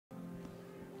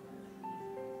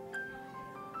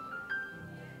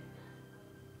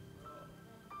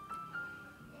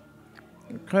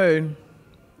Okay.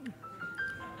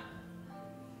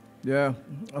 Yeah,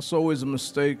 that's always a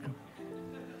mistake.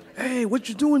 Hey, what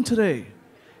you doing today?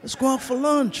 Let's go out for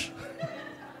lunch.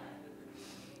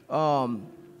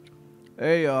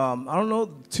 Hey, I don't know,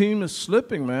 the team is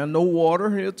slipping, man. No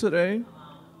water here today.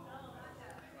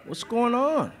 What's going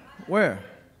on? Where?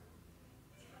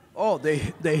 Oh, they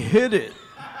hid it.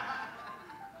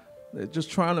 They're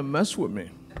just trying to mess with me.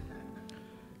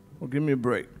 Well, give me a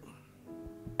break.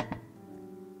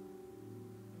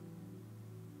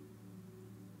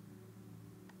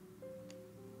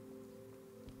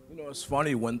 You know, it's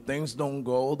funny, when things don't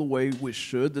go the way we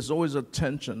should, there's always a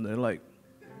tension. They're like,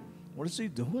 what is he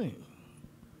doing?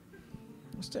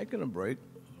 He's taking a break.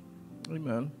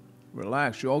 Amen.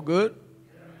 Relax. You all good?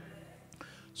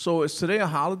 So is today a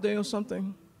holiday or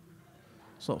something?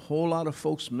 It's a whole lot of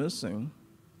folks missing.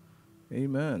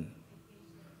 Amen.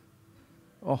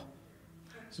 Oh,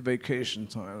 it's vacation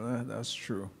time. That's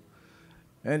true.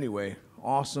 Anyway,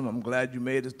 awesome. I'm glad you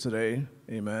made it today.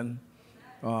 Amen.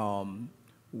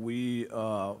 We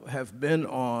have been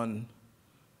on,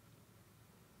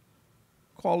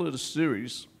 call it a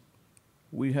series.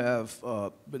 We have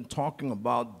been talking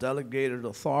about delegated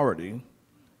authority.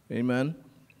 Amen.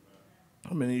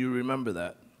 How many of you remember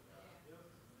that?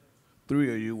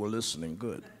 3 of you were listening.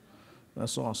 Good.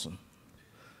 That's awesome.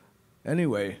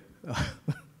 Anyway,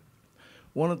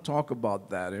 want to talk about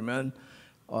that. Amen.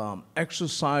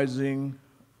 Exercising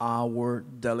our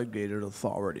delegated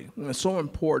authority. And it's so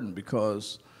important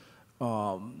because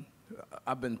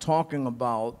I've been talking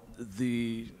about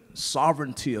the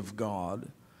sovereignty of God,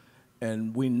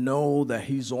 and we know that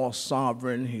he's all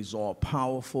sovereign, he's all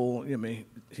powerful. I mean,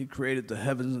 he created the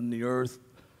heavens and the earth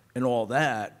and all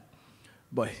that,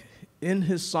 but in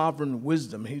his sovereign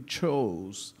wisdom, he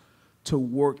chose to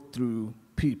work through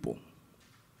people.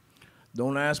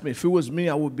 Don't ask me. If it was me,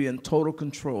 I would be in total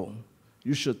control.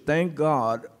 You should thank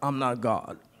God I'm not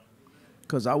God,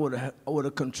 because I would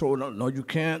have controlled. No, you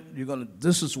can't.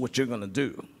 This is what you're gonna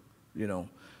do, you know.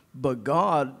 But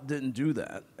God didn't do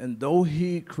that. And though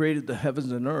he created the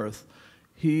heavens and earth,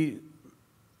 he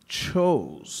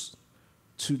chose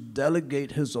to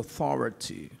delegate his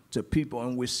authority to people.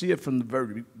 And we see it from the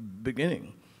very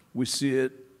beginning. We see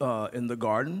it in the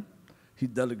garden. He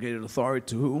delegated authority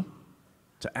to who?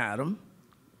 To Adam,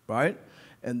 right?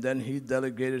 And then he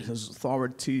delegated his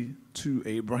authority to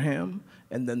Abraham,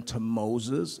 and then to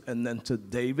Moses, and then to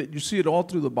David. You see it all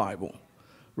through the Bible.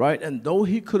 Right? And though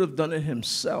he could have done it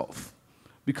himself,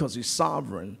 because he's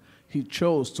sovereign, he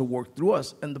chose to work through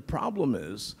us. And the problem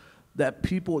is that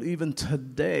people even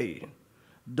today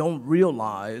don't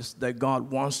realize that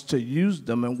God wants to use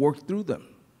them and work through them.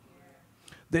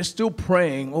 They're still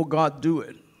praying, oh, God, do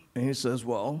it. And he says,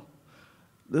 well,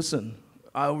 listen,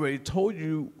 I already told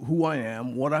you who I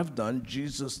am, what I've done.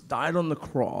 Jesus died on the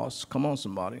cross. Come on,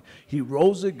 somebody. He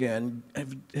rose again,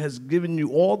 has given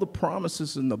you all the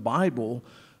promises in the Bible,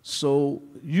 so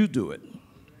you do it.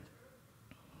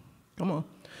 Come on.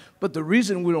 But the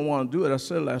reason we don't want to do it, I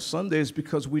said last Sunday, is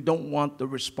because we don't want the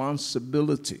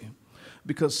responsibility.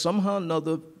 Because somehow or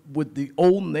another, with the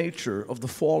old nature of the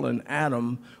fallen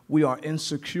Adam, we are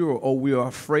insecure or we are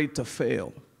afraid to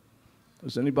fail.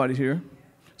 Is anybody here?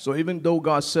 So even though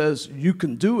God says you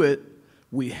can do it,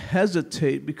 we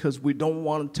hesitate because we don't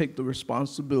want to take the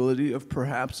responsibility of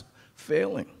perhaps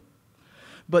failing.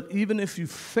 But even if you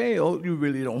fail, you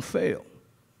really don't fail.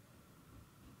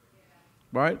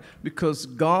 Right? Because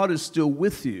God is still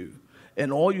with you.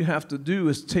 And all you have to do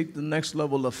is take the next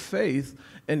level of faith,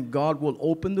 and God will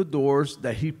open the doors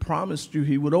that he promised you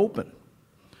he would open.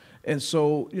 And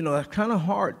so, you know, that's kind of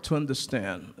hard to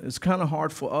understand. It's kind of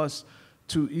hard for us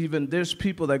to even, there's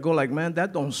people that go like, man,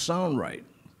 that don't sound right.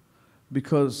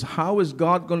 Because how is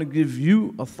God going to give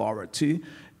you authority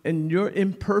and you're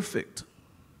imperfect?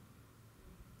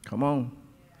 Come on.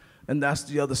 And that's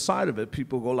the other side of it.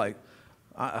 People go like,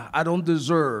 I don't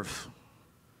deserve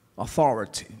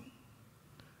authority.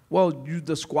 Well, you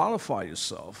disqualify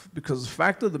yourself, because the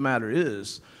fact of the matter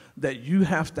is that you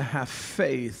have to have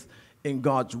faith in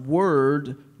God's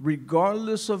word,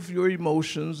 regardless of your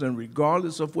emotions and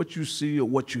regardless of what you see or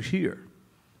what you hear.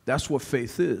 That's what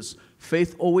faith is.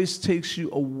 Faith always takes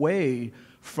you away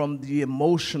from the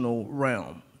emotional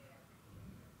realm.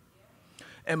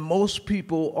 And most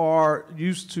people are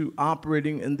used to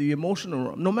operating in the emotional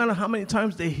realm. No matter how many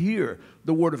times they hear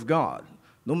the word of God,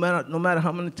 no matter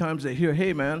how many times they hear,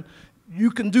 hey man,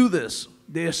 you can do this,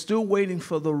 they're still waiting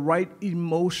for the right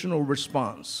emotional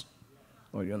response.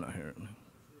 Oh, you're not hearing me.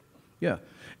 Yeah.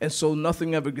 And so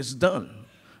nothing ever gets done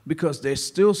because they're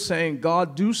still saying,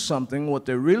 God, do something. What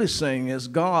they're really saying is,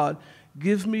 God,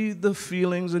 give me the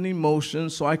feelings and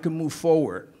emotions so I can move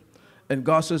forward. And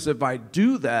God says, if I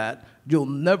do that, you'll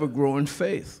never grow in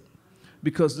faith,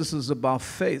 because this is about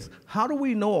faith. How do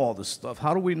we know all this stuff?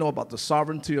 How do we know about the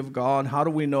sovereignty of God? How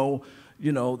do we know,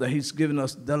 that he's given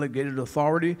us delegated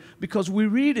authority? Because we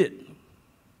read it.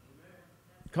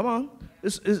 Come on.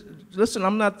 Listen,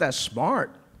 I'm not that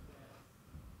smart.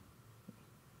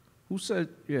 Who said,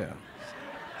 yeah?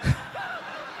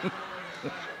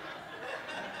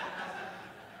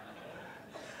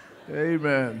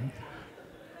 Amen.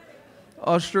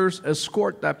 Ushers,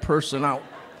 escort that person out.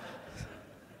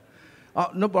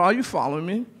 No, but are you following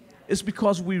me? It's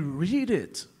because we read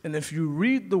it. And if you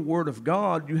read the Word of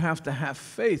God, you have to have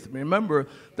faith. Remember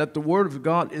that the Word of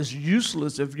God is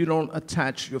useless if you don't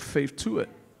attach your faith to it.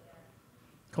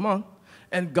 Come on.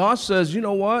 And God says, you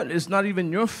know what? It's not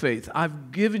even your faith.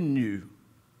 I've given you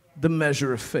the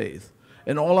measure of faith.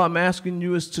 And all I'm asking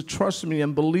you is to trust me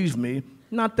and believe me.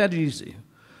 Not that easy.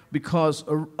 Because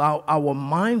our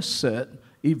mindset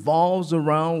evolves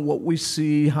around what we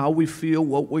see, how we feel,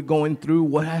 what we're going through,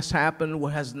 what has happened,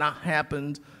 what has not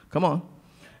happened. Come on.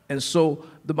 And so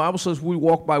the Bible says we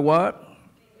walk by what?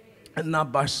 And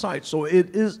not by sight. So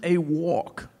it is a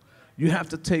walk. You have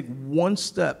to take one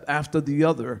step after the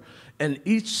other, and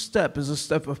each step is a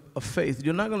step of faith.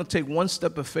 You're not going to take one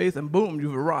step of faith and boom,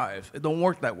 you've arrived. It don't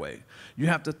work that way. You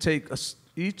have to take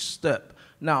each step.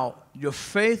 Now, your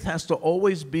faith has to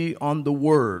always be on the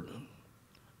Word,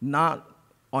 not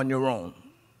on your own.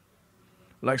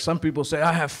 Like some people say,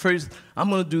 I have faith, I'm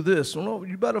going to do this. Well, no,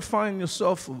 you better find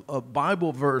yourself a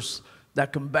Bible verse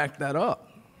that can back that up.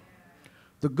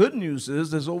 The good news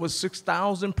is there's over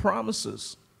 6,000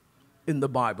 promises in the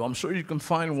Bible. I'm sure you can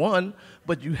find one,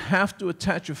 but you have to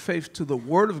attach your faith to the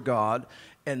Word of God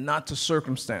and not to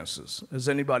circumstances. Is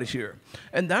anybody here?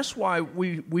 And that's why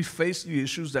we face the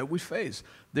issues that we face.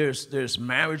 There's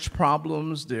marriage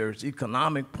problems, there's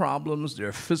economic problems, there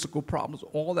are physical problems,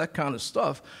 all that kind of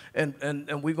stuff.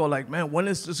 And we go like, man, when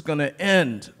is this going to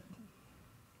end?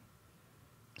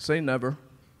 Say never.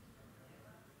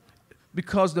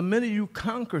 Because the minute you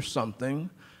conquer something,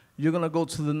 you're going to go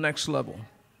to the next level.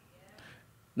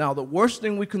 Now, the worst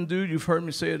thing we can do, you've heard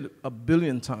me say it a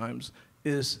billion times,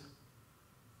 is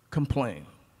complain.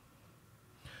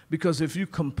 Because if you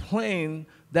complain,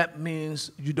 that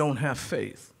means you don't have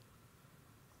faith.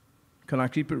 Can I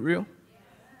keep it real?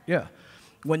 Yeah.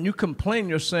 When you complain,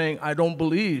 you're saying, I don't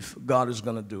believe God is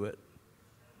going to do it.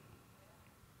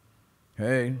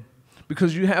 Hey,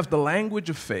 because you have the language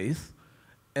of faith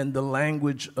and the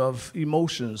language of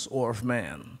emotions or of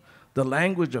man. The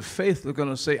language of faith, they're going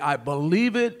to say, I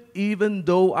believe it even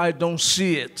though I don't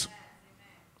see it.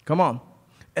 Come on.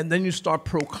 And then you start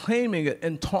proclaiming it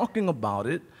and talking about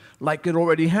it like it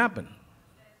already happened.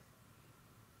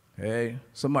 Hey,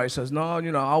 somebody says, no,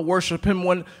 I'll worship him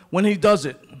when he does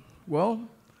it. Well,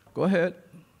 go ahead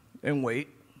and wait.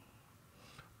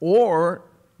 Or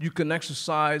you can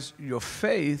exercise your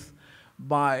faith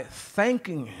by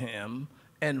thanking him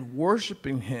and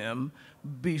worshiping him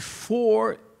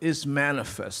before it's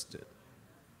manifested.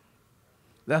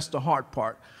 That's the hard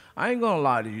part. I ain't going to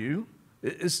lie to you.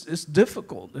 It's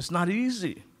difficult. It's not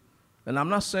easy. And I'm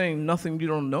not saying nothing you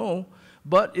don't know,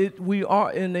 but we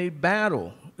are in a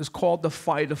battle. It's called the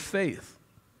fight of faith.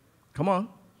 Come on,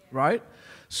 right?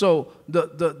 So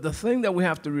the thing that we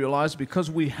have to realize, because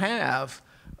we have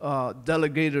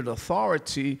delegated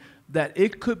authority, that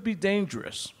it could be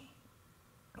dangerous.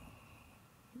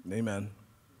 Amen.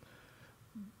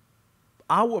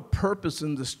 Our purpose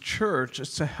in this church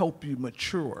is to help you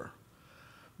mature.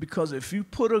 Because if you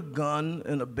put a gun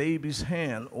in a baby's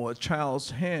hand or a child's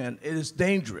hand, it is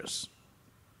dangerous.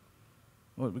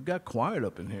 Well, we got quiet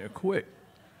up in here quick.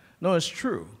 No, it's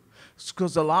true. It's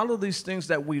because a lot of these things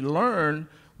that we learn,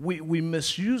 we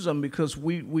misuse them because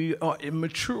we are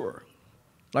immature.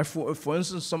 Like, for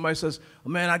instance, somebody says, oh,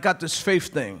 man, I got this faith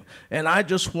thing, and I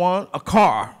just want a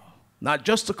car. Not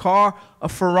just a car, a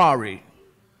Ferrari.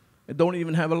 It don't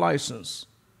even have a license.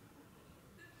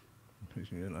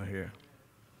 You're not here.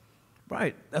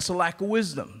 Right, that's a lack of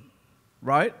wisdom,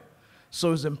 right?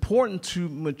 So it's important to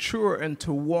mature and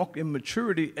to walk in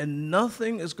maturity, and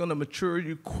nothing is going to mature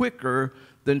you quicker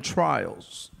than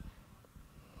trials.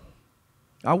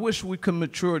 I wish we could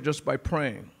mature just by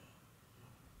praying.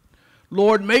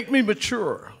 Lord, make me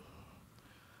mature.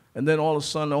 And then all of a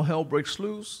sudden, all hell breaks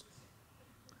loose.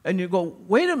 And you go,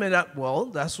 wait a minute, well,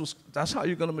 that's how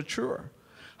you're going to mature.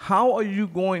 How are you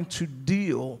going to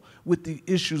deal with the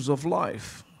issues of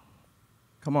life?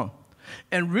 Come on.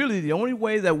 And really, the only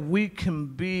way that we can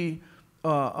be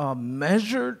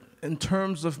measured in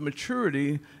terms of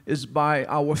maturity is by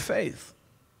our faith.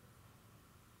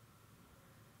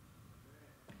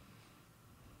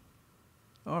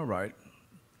 All right.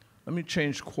 Let me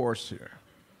change course here.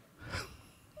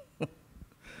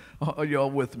 Are y'all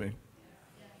with me?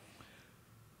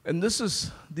 And this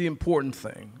is the important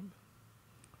thing.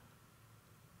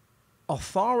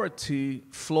 Authority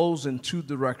flows in two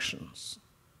directions.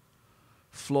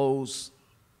 Flows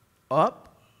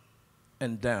up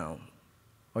and down.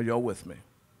 Are y'all with me?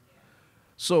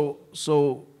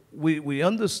 So we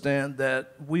understand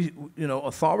that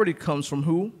authority comes from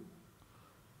who?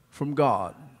 From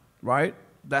God, right?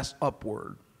 That's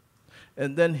upward.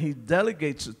 And then he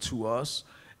delegates it to us,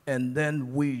 and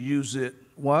then we use it,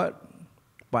 what?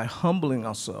 By humbling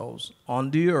ourselves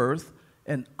on the earth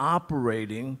and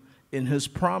operating in his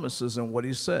promises and what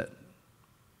he said.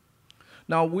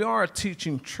 Now, we are a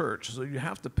teaching church, so you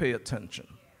have to pay attention.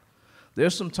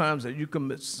 There's some times that you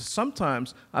can,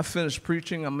 sometimes I finish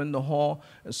preaching, I'm in the hall,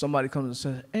 and somebody comes and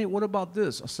says, hey, what about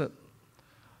this? I said,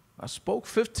 I spoke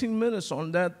 15 minutes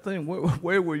on that thing.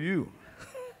 Where were you?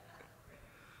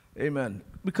 Amen.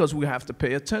 Because we have to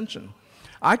pay attention.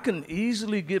 I can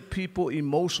easily get people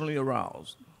emotionally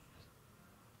aroused,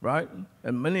 right?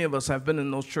 And many of us have been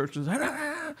in those churches,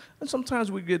 and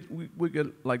sometimes we get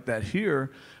like that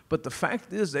here. But the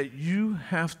fact is that you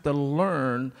have to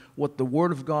learn what the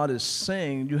Word of God is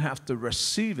saying. You have to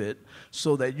receive it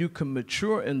so that you can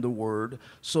mature in the Word,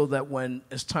 so that when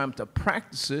it's time to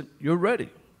practice it, you're ready.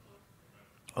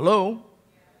 Hello?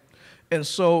 And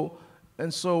so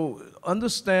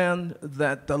understand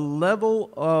that the level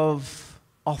of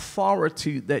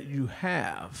authority that you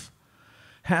have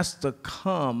has to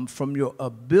come from your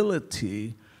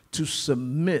ability to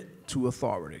submit to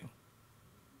authority.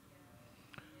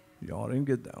 Y'all didn't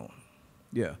get that one.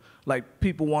 Yeah, like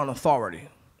people want authority.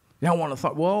 Y'all want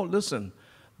authority. Well, listen,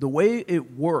 the way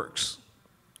it works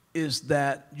is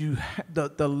that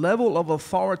the level of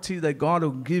authority that God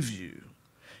will give you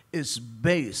is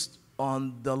based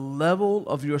on the level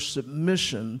of your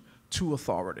submission to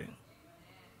authority.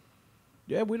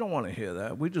 Yeah, we don't want to hear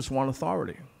that. We just want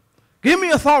authority. Give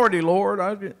me authority,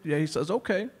 Lord. He says,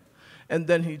 okay. And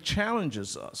then he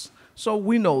challenges us. So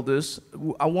we know this.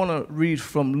 I want to read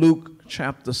from Luke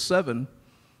chapter 7.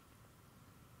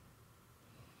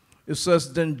 It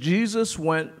says, then Jesus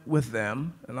went with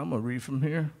them, and I'm going to read from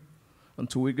here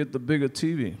until we get the bigger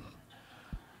TV.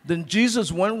 Then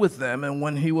Jesus went with them, and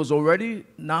when he was already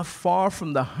not far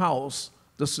from the house,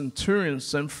 the centurion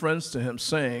sent friends to him,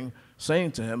 saying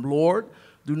to him, Lord,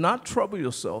 do not trouble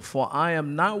yourself, for I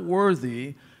am not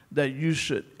worthy that you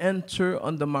should enter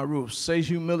under my roof. Say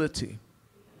humility.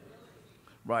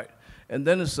 Right. And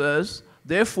then it says,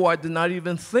 therefore I did not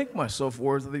even think myself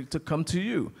worthy to come to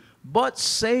you, but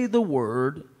say the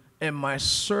word, and my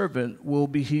servant will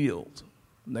be healed.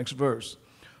 Next verse.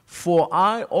 For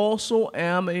I also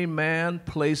am a man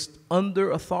placed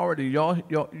under authority.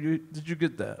 Did you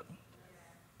get that?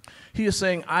 He is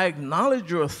saying, I acknowledge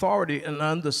your authority and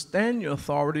I understand your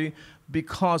authority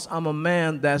because I'm a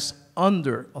man that's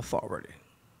under authority.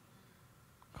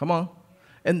 Come on.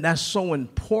 And that's so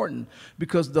important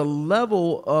because the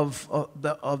level of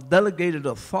delegated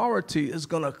authority is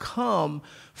going to come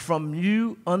from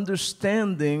you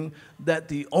understanding that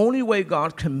the only way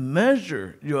God can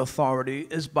measure your authority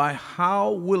is by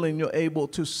how willing you're able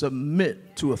to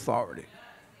submit to authority.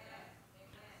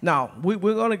 Now, we're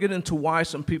going to get into why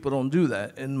some people don't do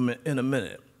that in a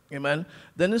minute. Amen?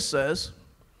 Then it says,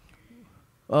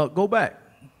 go back.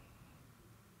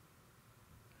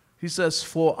 He says,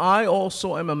 for I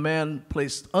also am a man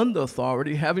placed under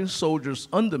authority, having soldiers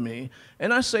under me.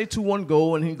 And I say to one,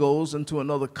 go, and he goes, and to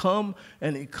another, come,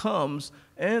 and he comes,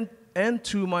 and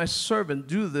to my servant,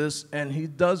 do this, and he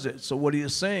does it. So what he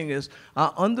is saying is,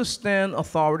 I understand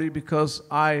authority because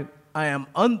I am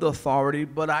under authority,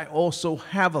 but I also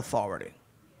have authority.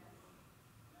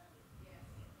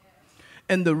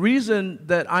 And the reason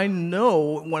that I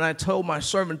know when I tell my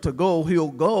servant to go, he'll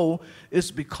go, is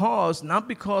because, not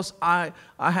because I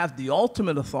have the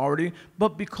ultimate authority,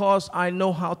 but because I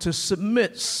know how to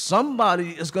submit. Somebody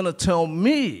is going to tell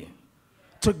me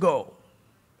to go.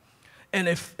 And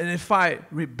if I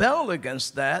rebel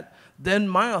against that, then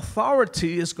my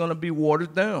authority is going to be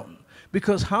watered down.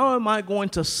 Because how am I going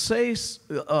to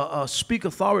speak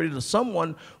authority to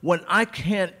someone when I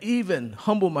can't even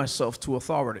humble myself to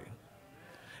authority?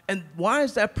 And why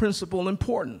is that principle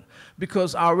important?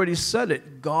 Because I already said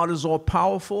it. God is all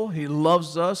powerful. He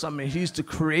loves us. I mean, he's the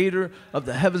creator of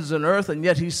the heavens and earth. And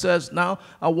yet he says, now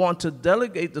I want to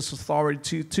delegate this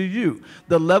authority to you.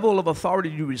 The level of authority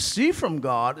you receive from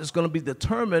God is going to be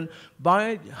determined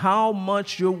by how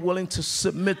much you're willing to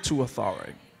submit to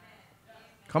authority.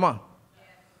 Come on.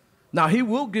 Now, he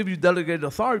will give you delegated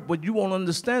authority, but you won't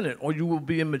understand it, or you will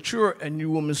be immature and you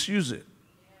will misuse it.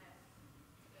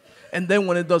 And then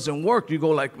when it doesn't work, you go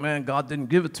like, man, God didn't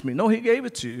give it to me. No, he gave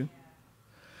it to you.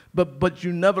 But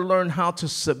you never learn how to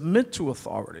submit to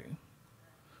authority.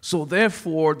 So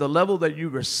therefore, the level that you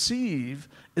receive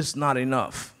is not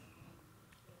enough.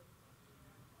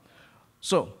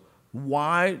 So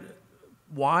why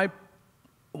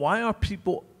are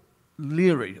people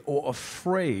leery or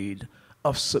afraid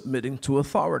of submitting to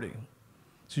authority?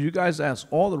 So you guys ask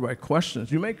all the right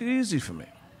questions. You make it easy for me.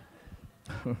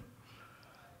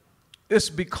 It's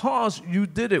because you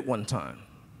did it one time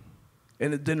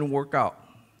and it didn't work out.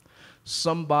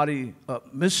 Somebody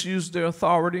misused their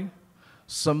authority.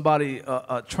 Somebody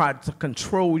tried to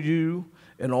control you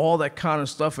and all that kind of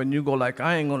stuff, and you go like,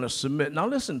 I ain't going to submit. Now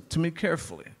listen to me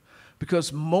carefully,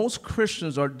 because most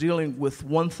Christians are dealing with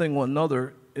one thing or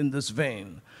another in this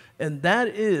vein, and that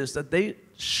is that they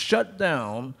shut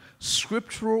down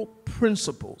scriptural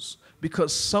principles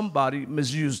because somebody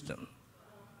misused them.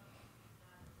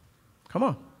 Come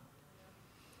on.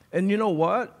 And you know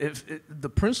what? If the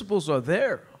principles are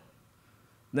there,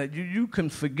 that you can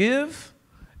forgive,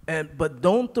 but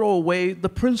don't throw away the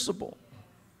principle.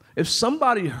 If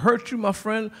somebody hurt you, my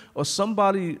friend, or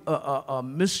somebody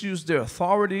misused their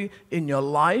authority in your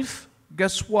life,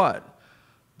 guess what?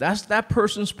 That's that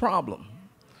person's problem.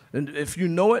 And if you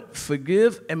know it,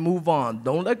 forgive and move on.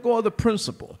 Don't let go of the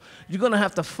principle. You're going to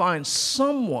have to find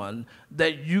someone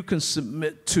that you can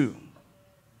submit to.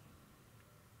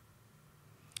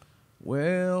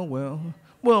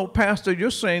 Well, Pastor,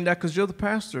 you're saying that because you're the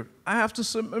pastor. I have to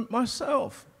submit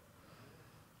myself.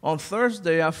 On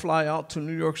Thursday, I fly out to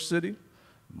New York City,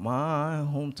 my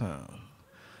hometown,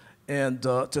 and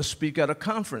to speak at a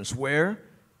conference. Where?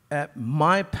 At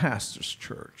my pastor's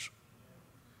church.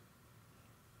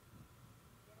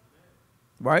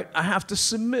 Right? I have to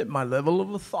submit. My level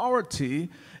of authority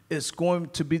is going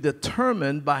to be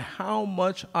determined by how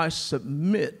much I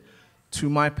submit to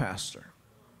my pastor.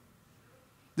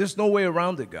 There's no way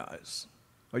around it, guys.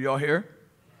 Are y'all here?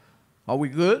 Are we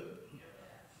good?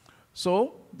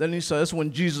 So then he says,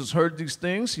 when Jesus heard these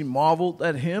things, he marveled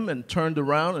at him and turned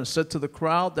around and said to the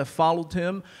crowd that followed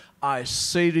him, I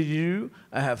say to you,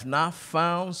 I have not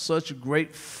found such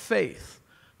great faith,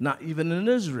 not even in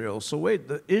Israel. So wait,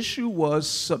 the issue was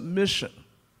submission.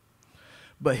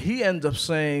 But he ended up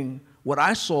saying, what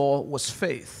I saw was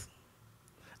faith.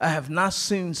 I have not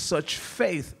seen such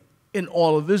faith in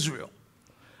all of Israel.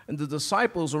 And the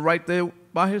disciples were right there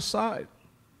by his side.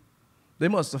 They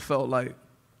must have felt like,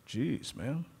 geez,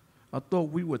 man, I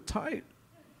thought we were tight,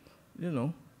 you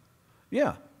know.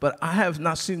 Yeah, but I have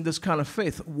not seen this kind of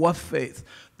faith. What faith?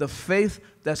 The faith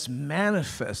that's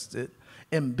manifested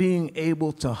in being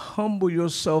able to humble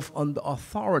yourself under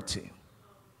authority.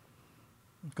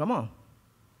 Come on.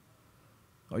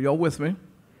 Are y'all with me?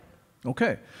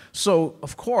 Okay. So,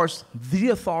 of course, the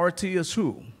authority is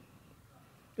who?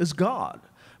 Is God.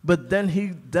 But then he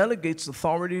delegates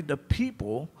authority to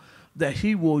people that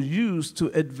he will use to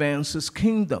advance his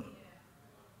kingdom,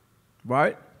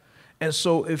 right? And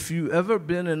so if you ever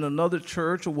been in another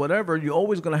church or whatever, you're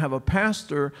always going to have a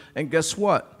pastor, and guess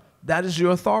what? That is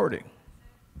your authority.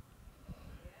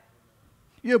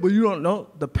 Yeah, but you don't know.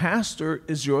 The pastor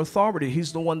is your authority.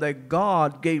 He's the one that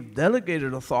God gave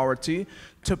delegated authority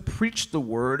to preach the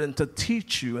word and to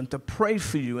teach you and to pray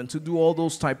for you and to do all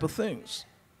those type of things.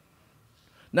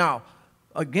 Now,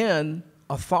 again,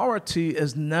 authority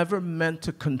is never meant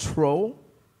to control.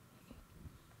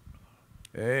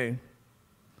 Hey.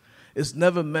 It's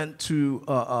never meant to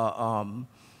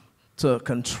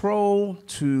control,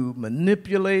 to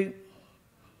manipulate.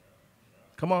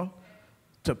 Come on.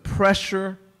 To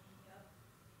pressure.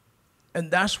 And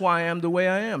that's why I am the way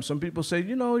I am. Some people say,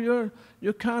 you know,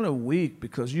 you're kind of weak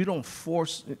because you don't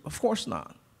force. Of course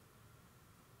not.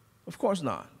 Of course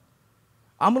not.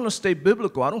 I'm going to stay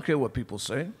biblical. I don't care what people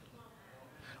say.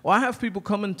 Well, I have people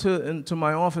come into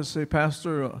my office and say,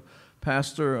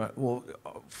 Pastor, well,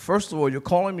 first of all, you're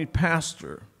calling me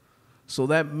pastor, so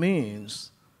that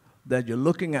means that you're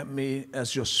looking at me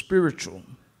as your spiritual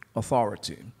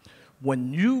authority.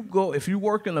 When you go, if you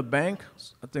work in a bank,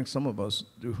 I think some of us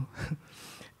do,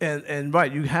 and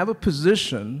right, you have a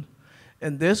position,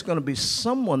 and there's going to be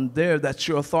someone there that's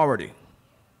your authority,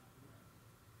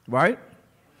 right?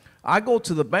 I go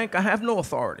to the bank, I have no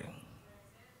authority.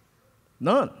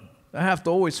 None. I have to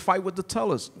always fight with the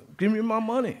tellers. Give me my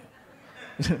money.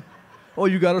 Oh,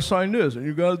 you got to sign this, and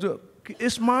you got to do it.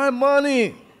 It's my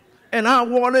money, and I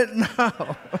want it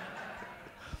now.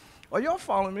 Are y'all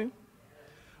following me?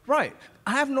 Right.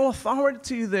 I have no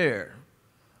authority there.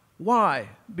 Why?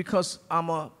 Because I'm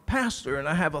a pastor and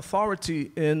I have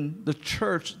authority in the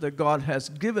church that God has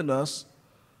given us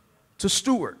to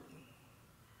steward.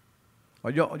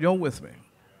 Are y'all with me?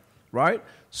 Right?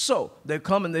 So they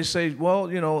come and they say,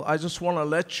 well, I just want to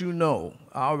let you know,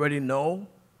 I already know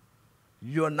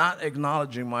you're not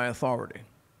acknowledging my authority.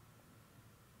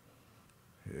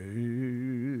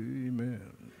 Amen.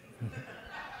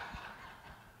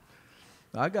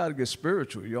 I got to get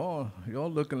spiritual. Y'all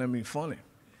looking at me funny.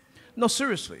 No,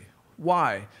 seriously.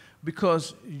 Why?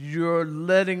 Because you're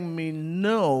letting me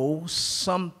know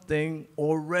something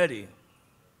already.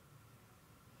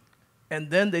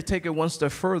 And then they take it one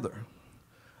step further.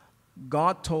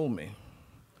 God told me.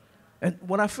 And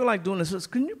what I feel like doing is,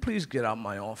 can you please get out of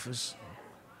my office?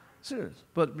 Serious.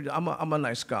 But I'm a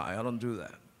nice guy. I don't do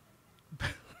that.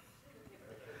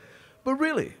 But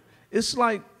really, it's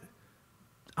like,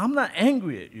 I'm not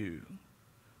angry at you,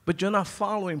 but you're not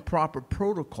following proper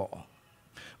protocol.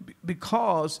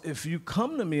 Because if you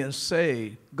come to me and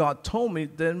say, God told me,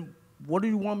 then what do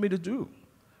you want me to do?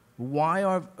 Why?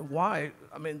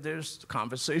 I mean, there's the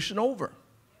conversation over.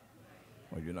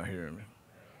 Well, you're not hearing me.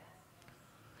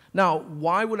 Now,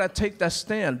 why would I take that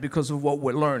stand? Because of what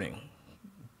we're learning,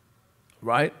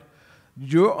 right?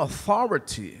 Your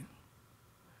authority,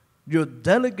 your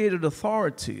delegated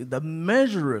authority, the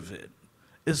measure of it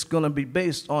is going to be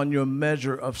based on your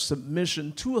measure of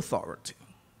submission to authority.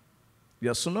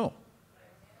 Yes or no?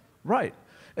 Right.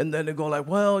 And then they go like,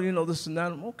 well, this and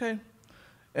that. Okay.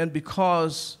 And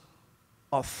because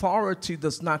authority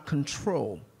does not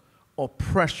control or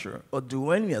pressure or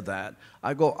do any of that,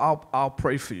 I go, I'll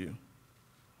pray for you.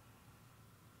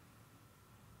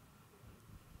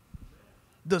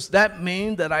 Does that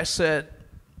mean that I said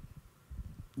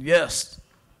yes?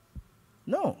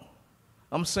 No.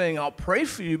 I'm saying I'll pray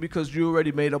for you because you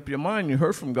already made up your mind. You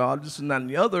heard from God, this and that and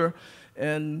the other,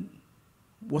 and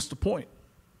what's the point?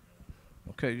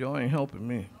 Okay, y'all ain't helping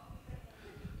me.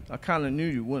 I kind of knew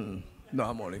you wouldn't. No,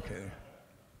 I'm only kidding.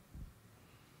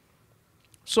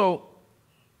 So,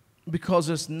 because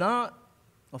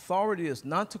authority is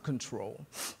not to control,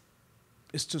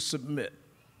 it's to submit.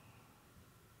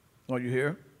 Are you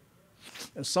here?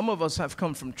 And some of us have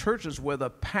come from churches where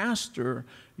the pastor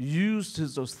used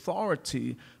his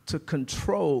authority to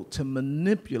control, to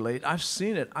manipulate. I've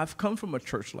seen it. I've come from a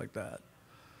church like that,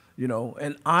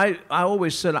 and I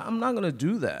always said, I'm not going to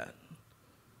do that.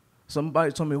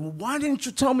 Somebody told me, well, why didn't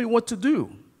you tell me what to do?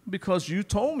 Because you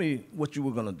told me what you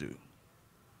were going to do.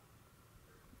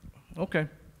 Okay.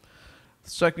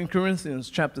 2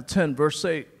 Corinthians chapter 10, verse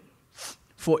 8.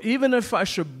 For even if I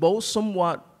should boast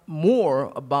somewhat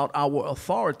more about our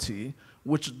authority,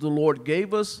 which the Lord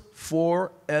gave us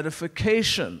for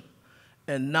edification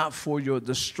and not for your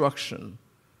destruction,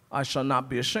 I shall not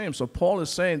be ashamed. So Paul is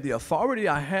saying the authority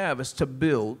I have is to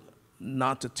build,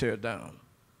 not to tear down.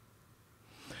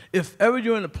 If ever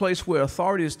you're in a place where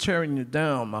authority is tearing you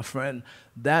down, my friend,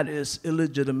 that is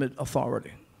illegitimate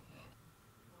authority.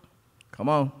 Come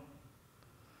on.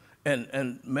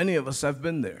 And many of us have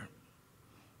been there.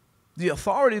 The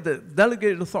authority, the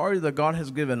delegated authority that God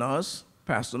has given us,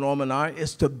 Pastor Norm and I,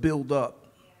 is to build up.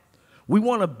 We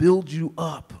want to build you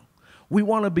up. We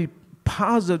want to be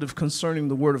positive concerning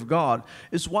the Word of God.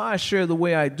 It's why I share the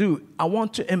way I do. I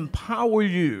want to empower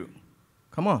you.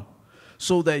 Come on.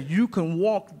 So that you can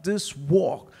walk this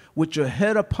walk with your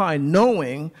head up high,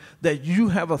 knowing that you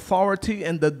have authority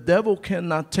and the devil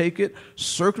cannot take it.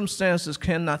 Circumstances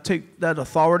cannot take that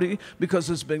authority because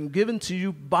it's been given to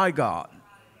you by God.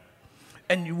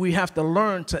 And we have to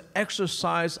learn to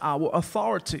exercise our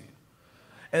authority.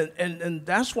 And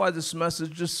that's why this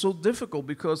message is so difficult,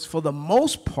 because for the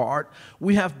most part,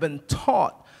 we have been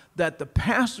taught that the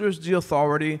pastor is the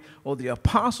authority or the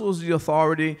apostle is the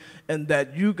authority, and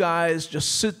that you guys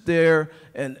just sit there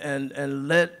and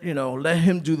let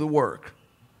him do the work.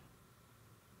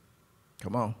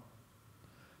 Come on.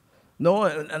 No,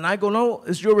 and I go, no,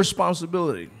 it's your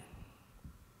responsibility.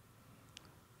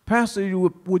 Pastor,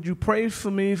 would you pray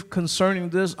for me concerning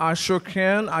this? I sure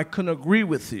can. I couldn't agree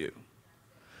with you.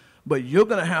 But you're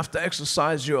going to have to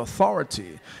exercise your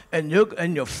authority and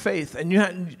your faith, and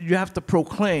you have to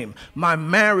proclaim, my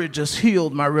marriage is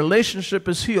healed, my relationship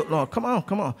is healed. No, come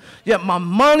on. Yeah, my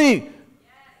money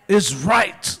is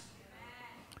right.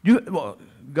 You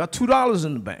got $2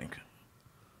 in the bank.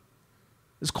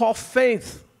 It's called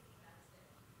faith.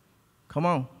 Come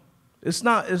on. It's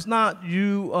not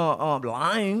you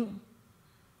lying,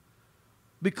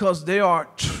 because there are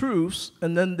truths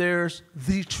and then there's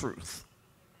the truth.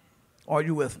 Are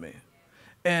you with me?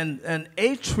 And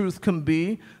a truth can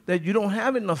be that you don't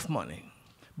have enough money,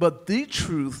 but the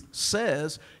truth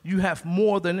says you have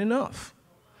more than enough.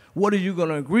 What are you going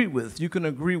to agree with? You can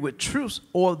agree with truth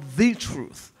or the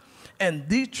truth. And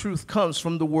the truth comes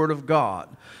from the Word of God.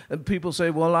 And people say,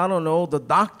 well, I don't know, the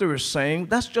doctor is saying,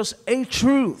 that's just a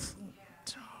truth.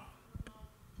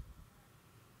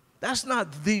 That's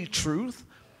not the truth.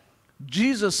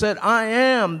 Jesus said, I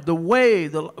am the way,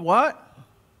 the what?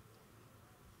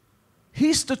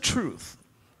 He's the truth.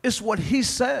 It's what he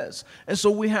says. And so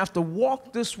we have to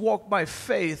walk this walk by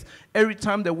faith every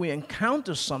time that we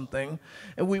encounter something.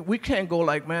 And we can't go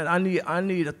like, man, I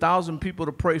need 1,000 people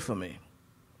to pray for me.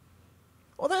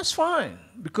 Well, that's fine,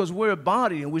 because we're a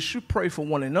body and we should pray for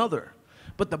one another.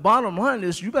 But the bottom line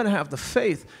is you got to have the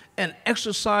faith and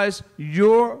exercise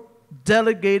your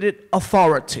delegated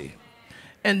authority.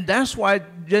 And that's why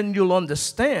then you'll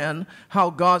understand how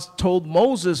God told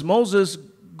Moses,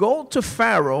 go to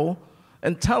Pharaoh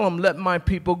and tell him, let my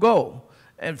people go.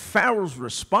 And Pharaoh's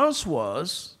response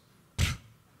was,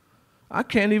 I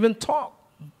can't even talk.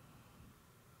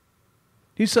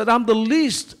 He said, I'm the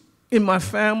least in my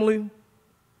family.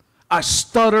 I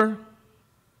stutter.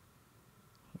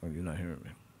 Oh, you're not hearing me.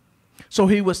 So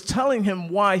he was telling him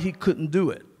why he couldn't do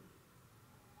it.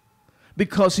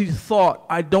 Because he thought,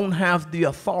 I don't have the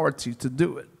authority to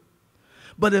do it.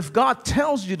 But if God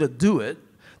tells you to do it,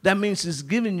 that means he's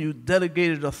giving you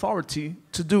delegated authority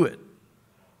to do it.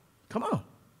 Come on,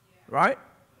 right?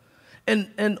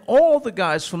 And all the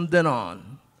guys from then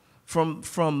on,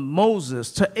 from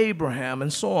Moses to Abraham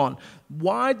and so on,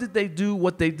 why did they do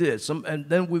what they did? And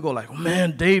then we go like, oh,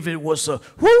 man, David was a,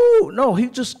 whoo! No, he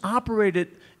just operated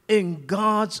in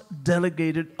God's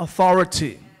delegated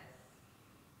authority.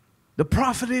 The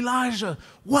prophet Elijah,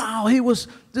 wow, he was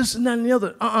this and that and the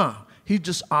other. He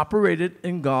just operated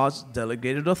in God's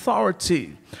delegated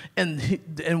authority.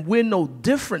 And we're no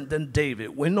different than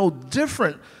David. We're no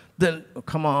different than,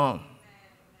 come on.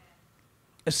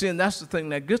 And see, and that's the thing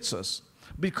that gets us,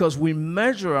 because we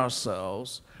measure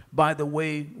ourselves by the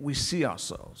way we see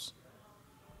ourselves.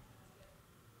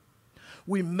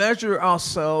 We measure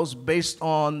ourselves based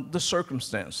on the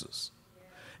circumstances.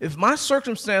 If my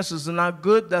circumstances are not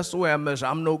good, that's the way I measure.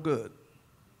 I'm no good.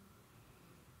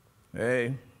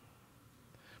 Hey.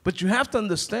 But you have to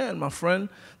understand, my friend,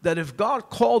 that if God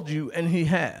called you, and he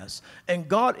has, and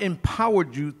God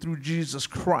empowered you through Jesus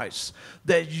Christ,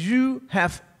 that you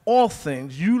have all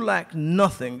things, you lack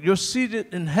nothing. You're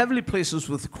seated in heavenly places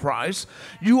with Christ.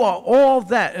 You are all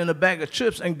that in a bag of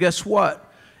chips, and guess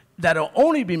what? That'll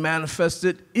only be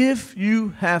manifested if you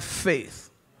have faith.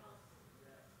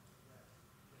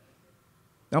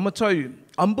 I'm going to tell you,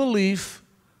 unbelief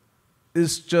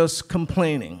is just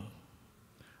complaining.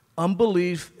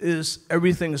 Unbelief is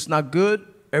everything is not good,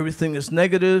 everything is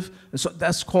negative, and so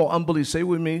that's called unbelief. Say it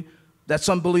with me, that's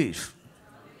unbelief.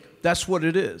 That's what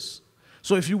it is.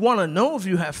 So if you want to know if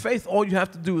you have faith, all you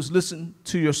have to do is listen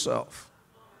to yourself.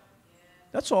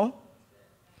 That's all.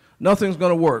 Nothing's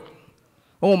going to work.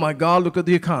 Oh my God, look at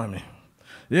the economy.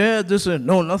 Yeah, nothing's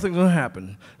going to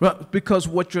happen. Because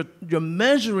what you're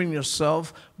measuring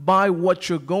yourself by what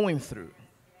you're going through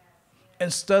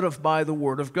instead of by the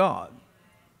Word of God.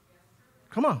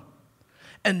 Come on.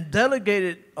 And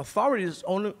delegated authority is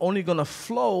only going to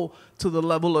flow to the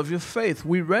level of your faith.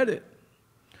 We read it.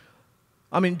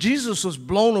 I mean, Jesus was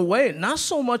blown away, not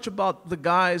so much about the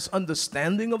guy's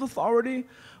understanding of authority,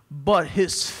 but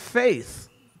his faith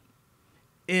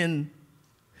in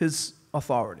his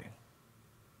authority.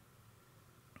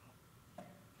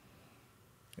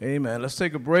 Amen. Let's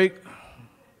take a break.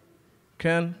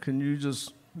 Ken, can you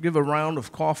just give a round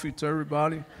of coffee to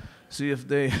everybody? See if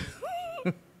they...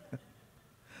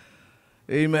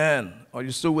 Amen. Are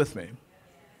you still with me?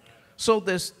 So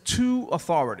there's two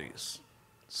authorities,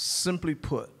 simply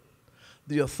put.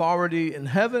 The authority in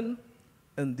heaven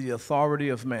and the authority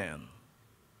of man.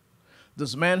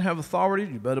 Does man have authority?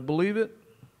 You better believe it.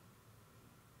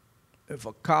 If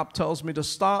a cop tells me to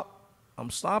stop, I'm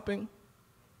stopping.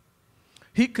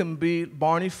 He can be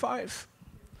Barney Fife.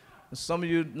 And some of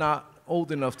you not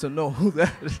old enough to know who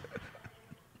that is.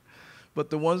 But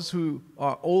the ones who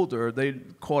are older, they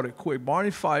caught it quick.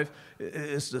 Barney Fife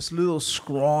is this little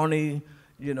scrawny,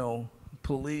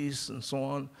 police and so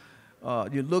on.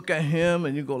 You look at him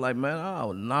and you go like, man,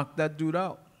 I'll knock that dude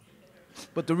out.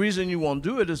 But the reason you won't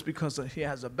do it is because he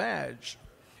has a badge.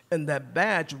 And that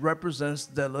badge represents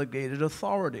delegated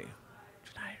authority.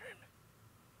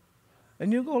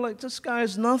 And you go like, this guy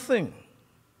is nothing.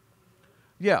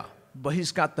 Yeah, but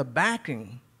he's got the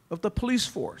backing of the police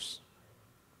force.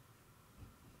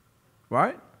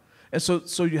 Right? And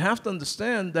so you have to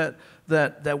understand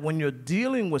that when you're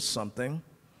dealing with something,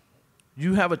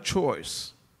 you have a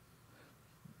choice.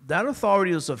 That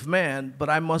authority is of man, but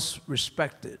I must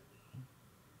respect it.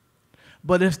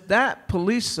 But if that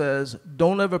police says,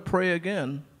 don't ever pray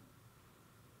again,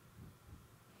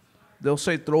 they'll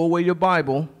say, throw away your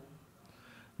Bible.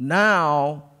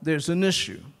 Now there's an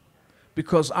issue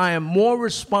because I am more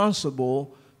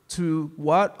responsible to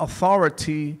what?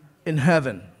 Authority in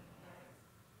heaven.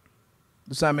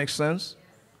 Does that make sense?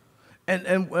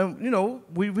 And you know,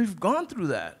 we've gone through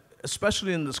that,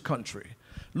 especially in this country.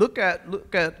 Look at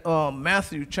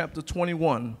Matthew chapter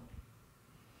 21.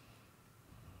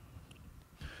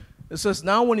 It says,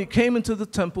 now when he came into the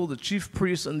temple, the chief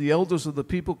priests and the elders of the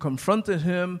people confronted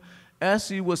him as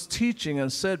he was teaching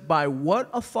and said, by what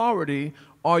authority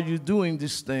are you doing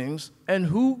these things, and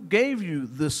who gave you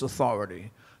this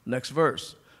authority? Next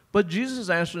verse. But Jesus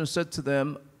answered and said to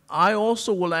them, I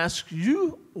also will ask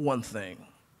you one thing.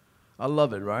 I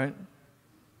love it, right?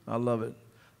 I love it.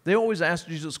 They always ask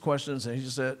Jesus questions, and he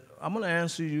said, I'm going to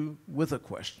answer you with a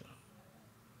question.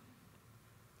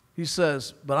 He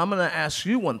says, but I'm going to ask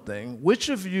you one thing. Which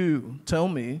of you, tell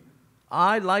me,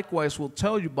 I likewise will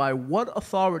tell you by what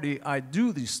authority I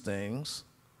do these things.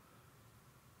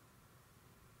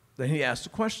 Then he asked the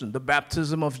question, the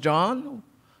baptism of John,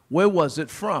 where was it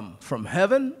from? From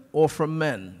heaven or from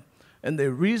men? And they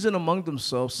reasoned among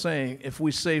themselves, saying, if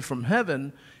we say from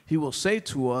heaven, he will say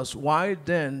to us, why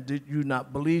then did you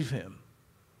not believe him?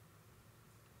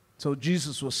 So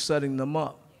Jesus was setting them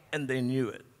up, and they knew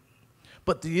it.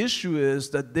 But the issue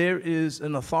is that there is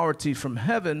an authority from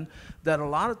heaven that a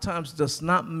lot of times does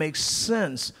not make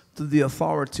sense to the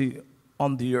authority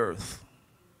on the earth.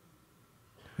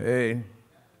 Hey.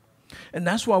 And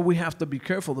that's why we have to be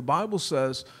careful. The Bible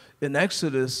says in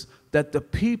Exodus that the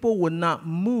people would not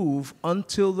move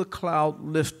until the cloud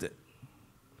lifted.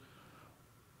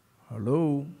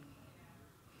 Hello?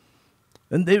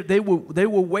 And they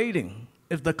were waiting.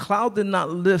 If the cloud did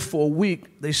not lift for a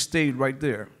week, they stayed right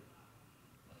there.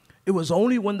 It was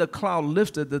only when the cloud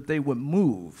lifted that they would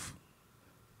move,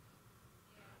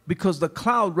 because the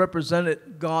cloud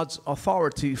represented God's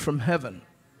authority from heaven.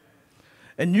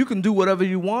 And you can do whatever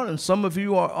you want, and some of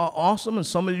you are awesome, and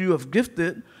some of you have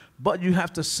gifted, but you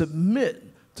have to submit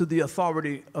to the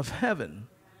authority of heaven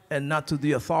and not to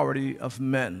the authority of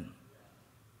men.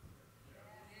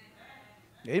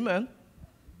 Amen.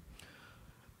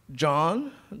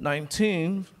 John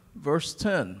 19, verse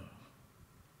 10.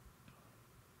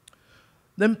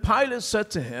 Then Pilate said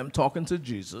to him, talking to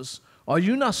Jesus, are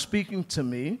you not speaking to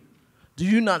me? Do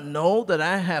you not know that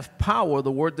I have power,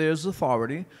 the word there is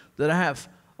authority, that I have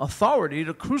authority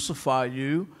to crucify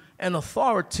you and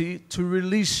authority to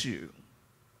release you?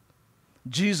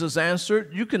 Jesus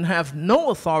answered, you can have no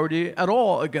authority at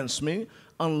all against me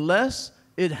unless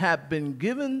it had been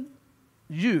given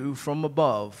you from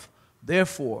above.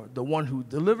 Therefore, the one who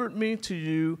delivered me to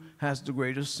you has the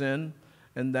greater sin.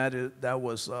 And that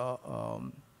was,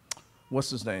 what's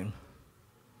his name?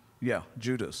 Yeah,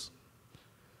 Judas.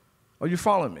 Are you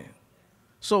following me?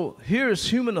 So here's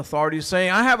human authority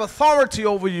saying, I have authority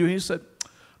over you. He said,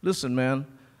 listen, man,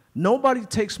 nobody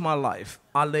takes my life.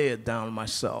 I lay it down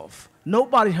myself.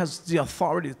 Nobody has the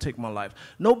authority to take my life.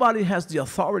 Nobody has the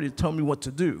authority to tell me what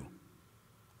to do.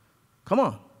 Come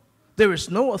on. There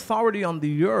is no authority on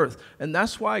the earth. And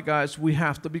that's why, guys, we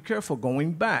have to be careful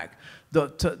going back.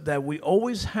 That we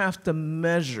always have to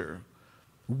measure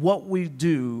what we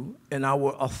do in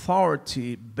our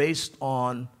authority based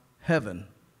on heaven.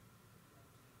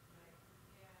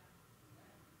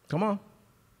 Come on.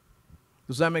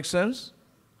 Does that make sense?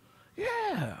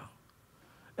 Yeah.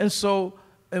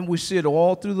 And we see it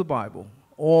all through the Bible,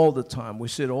 all the time. We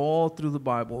see it all through the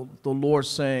Bible. The Lord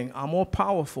saying, I'm more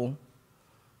powerful,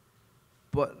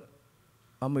 but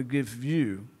I'm going to give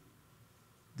you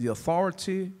the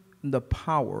authority and the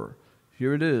power,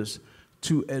 here it is,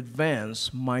 to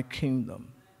advance my kingdom.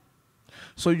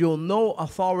 So you'll know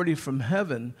authority from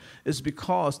heaven is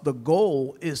because the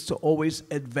goal is to always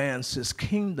advance his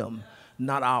kingdom,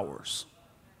 not ours.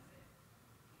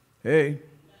 Hey.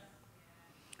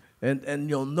 And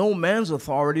you'll know man's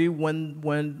authority when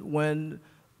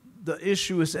the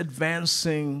issue is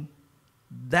advancing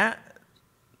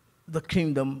the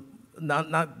kingdom,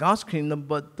 not God's kingdom,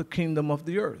 but the kingdom of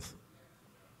the earth.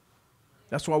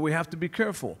 That's why we have to be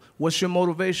careful. What's your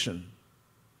motivation?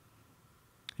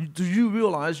 Do you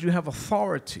realize you have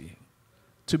authority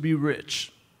to be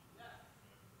rich?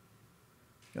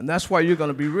 And that's why you're going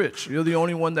to be rich. You're the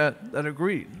only one that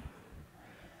agreed.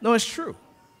 No, it's true.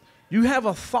 You have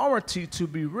authority to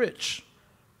be rich.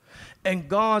 And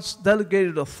God's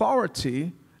delegated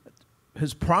authority,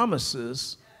 his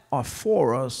promises are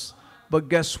for us. But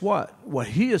guess what? What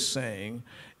he is saying,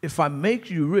 if I make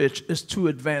you rich, is to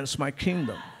advance my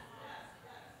kingdom.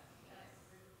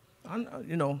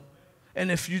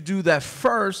 And if you do that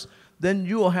first, then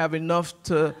you will have enough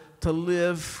to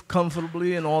live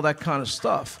comfortably and all that kind of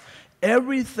stuff.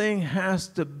 Everything has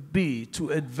to be to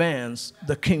advance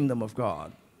the kingdom of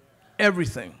God.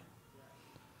 Everything.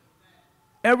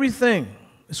 Everything.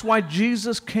 It's why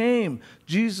Jesus came.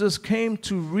 Jesus came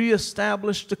to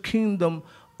reestablish the kingdom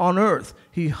on earth.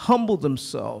 He humbled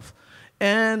himself.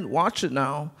 And, watch it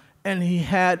now, and he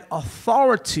had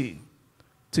authority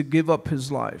to give up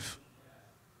his life.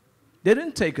 They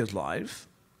didn't take his life.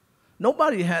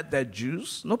 Nobody had that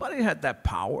juice. Nobody had that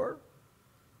power.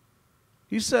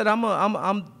 He said,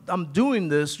 I'm doing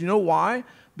this. You know why?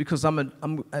 Because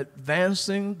I'm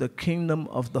advancing the kingdom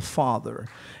of the Father.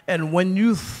 And when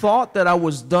you thought that I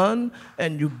was done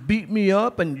and you beat me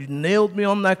up and you nailed me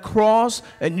on that cross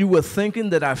and you were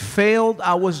thinking that I failed,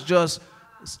 I was just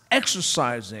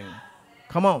exercising,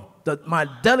 come on, my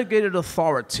delegated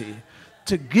authority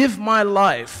to give my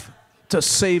life to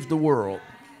save the world.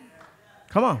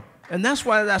 Come on. And that's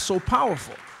why that's so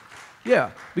powerful.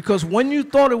 Yeah, because when you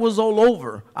thought it was all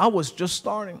over, I was just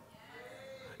starting.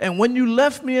 And when you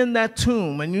left me in that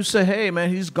tomb and you said, hey, man,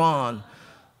 he's gone.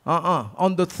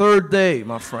 On the third day,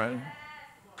 my friend.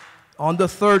 On the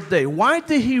third day. Why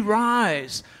did he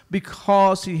rise?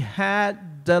 Because he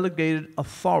had delegated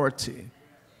authority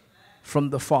from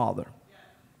the Father.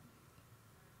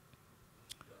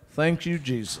 Thank you,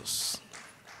 Jesus.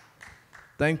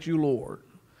 Thank you, Lord.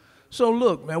 So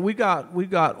look, man, we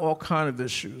got all kind of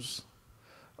issues.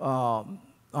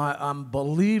 I'm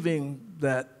believing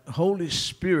that Holy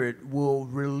Spirit will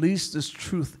release this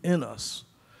truth in us,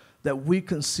 that we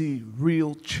can see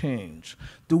real change.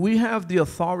 Do we have the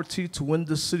authority to win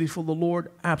this city for the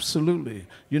Lord? Absolutely.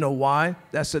 You know why?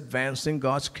 That's advancing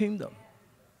God's kingdom.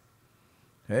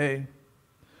 Hey,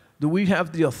 do we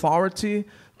have the authority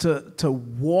to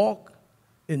walk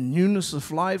in newness of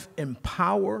life, in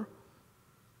power?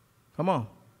 Come on.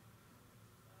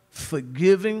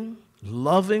 Forgiving,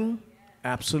 loving?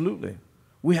 Absolutely.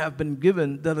 We have been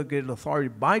given delegated authority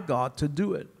by God to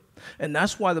do it. And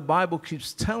that's why the Bible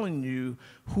keeps telling you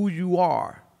who you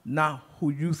are, not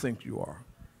who you think you are.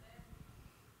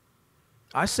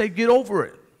 I say get over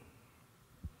it.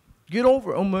 Get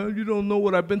over it. Oh, man, you don't know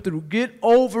what I've been through. Get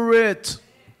over it.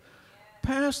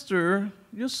 Pastor,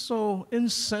 you're so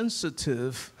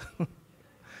insensitive.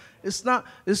 It's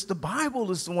the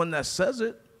Bible is the one that says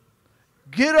it.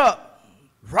 Get up.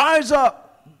 Rise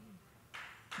up.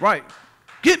 Right.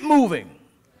 Get moving.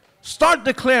 Start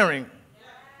declaring.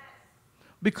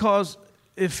 Because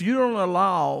if you don't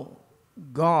allow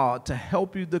God to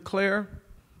help you declare,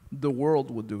 the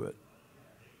world will do it.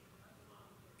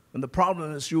 And the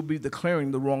problem is you'll be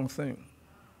declaring the wrong thing.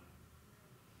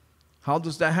 How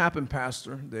does that happen,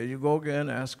 Pastor? There you go again,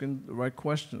 asking the right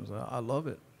questions. I love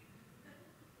it.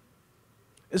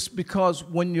 It's because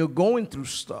when you're going through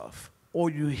stuff or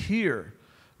you hear,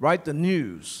 right, the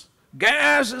news,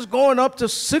 gas is going up to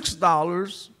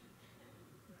 $6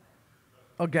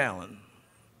 a gallon.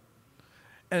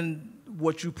 And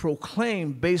what you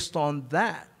proclaim based on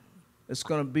that, it's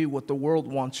going to be what the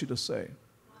world wants you to say.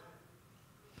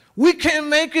 We can't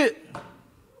make it.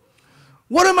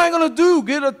 What am I going to do?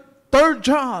 Get a third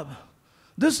job?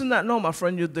 This and that. No, my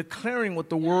friend, you're declaring what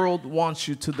the world wants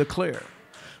you to declare.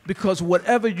 Because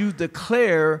whatever you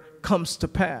declare comes to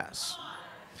pass.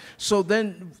 So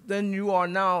then you are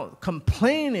now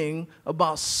complaining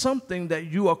about something that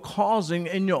you are causing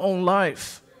in your own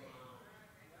life.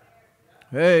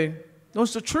 Hey,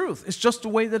 that's the truth. It's just the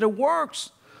way that it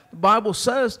works. The Bible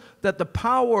says that the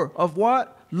power of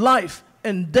what? Life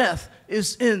and death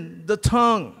is in the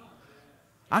tongue.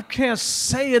 I can't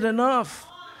say it enough.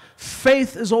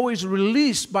 Faith is always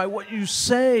released by what you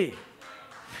say.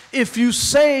 If you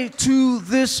say to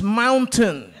this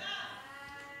mountain,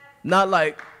 not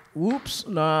like, whoops,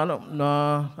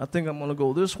 nah, I think I'm going to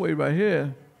go this way right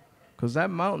here because that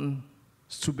mountain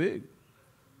is too big.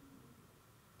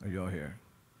 Are y'all here?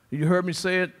 You heard me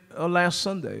say it last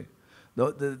Sunday.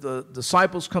 The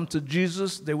disciples come to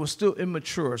Jesus. They were still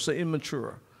immature. Say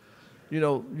immature. You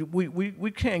know,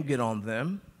 we can't get on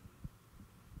them.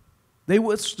 They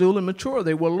were still immature.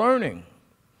 They were learning.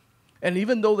 And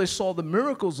even though they saw the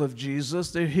miracles of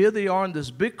Jesus, here they are in this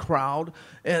big crowd,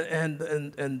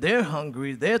 and they're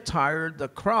hungry, they're tired, the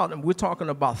crowd, and we're talking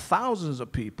about thousands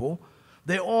of people.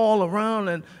 They're all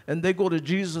around, and they go to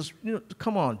Jesus. You know,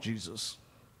 come on, Jesus.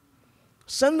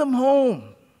 Send them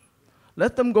home.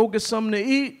 Let them go get something to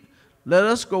eat. Let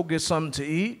us go get something to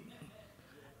eat.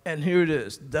 And here it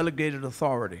is, delegated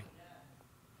authority.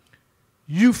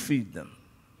 You feed them.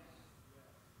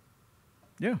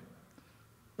 Yeah.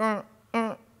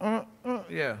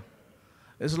 Yeah.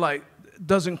 It's like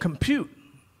doesn't compute.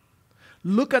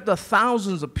 Look at the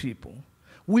thousands of people.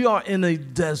 We are in a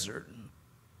desert.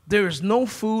 There is no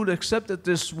food except that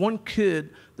this one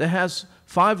kid that has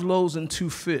 5 loaves and 2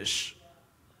 fish.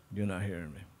 You're not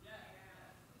hearing me.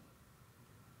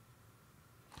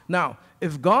 Now,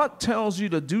 if God tells you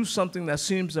to do something that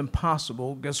seems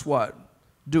impossible, guess what?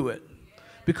 Do it.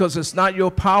 Because it's not your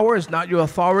power, it's not your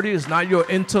authority, it's not your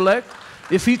intellect.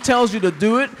 If he tells you to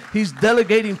do it, he's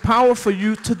delegating power for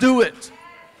you to do it.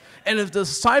 And if the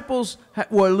disciples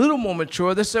were a little more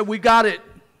mature, they said, we got it.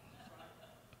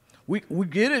 We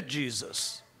get it,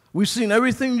 Jesus. We've seen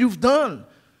everything you've done.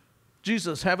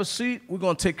 Jesus, have a seat. We're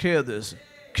going to take care of this.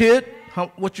 Kid,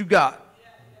 what you got?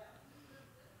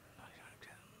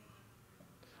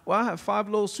 Well, I have 5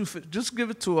 loaves, 2 fish. Just give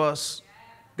it to us.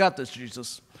 Got this,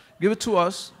 Jesus. Give it to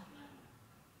us.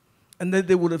 And then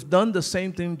they would have done the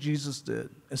same thing Jesus did.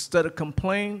 Instead of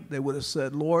complaining, they would have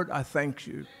said, Lord, I thank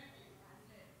you.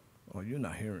 Oh, you're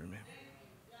not hearing me.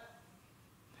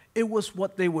 It was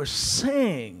what they were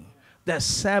saying that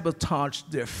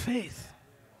sabotaged their faith.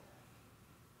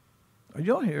 Are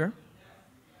y'all here?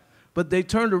 But they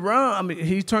turned around,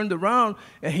 he turned around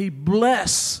and he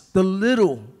blessed the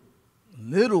little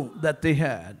that they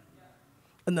had.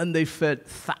 And then they fed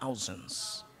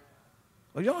thousands.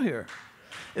 Are y'all here?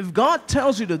 If God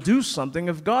tells you to do something,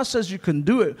 if God says you can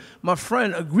do it, my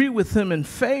friend, agree with him in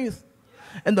faith.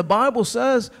 And the Bible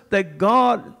says that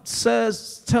God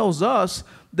tells us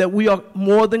that we are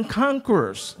more than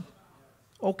conquerors.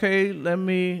 Okay, let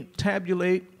me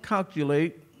calculate,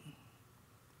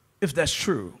 if that's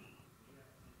true.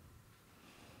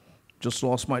 Just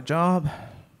lost my job.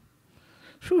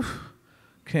 Whew.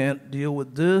 Can't deal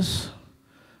with this.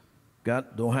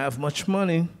 Don't have much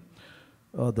money.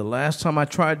 The last time I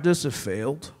tried this, it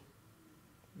failed.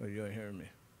 Oh, you ain't hearing me.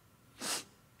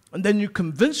 And then you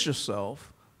convince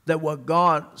yourself that what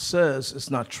God says is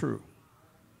not true.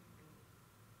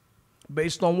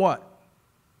 Based on what?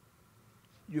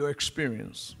 Your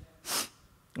experience.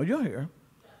 Oh, you're here.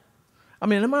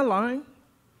 Am I lying?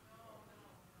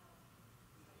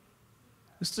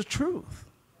 It's the truth.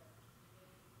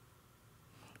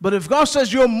 But if God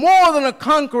says you're more than a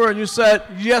conqueror and you said,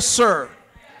 yes, sir,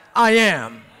 I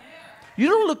am. You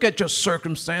don't look at your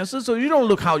circumstances or you don't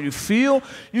look how you feel.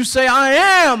 You say, I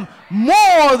am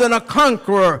more than a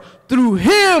conqueror through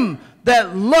him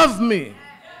that loved me.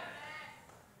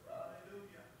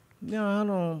 Yeah,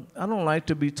 I don't like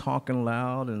to be talking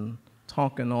loud and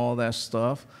talking all that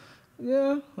stuff.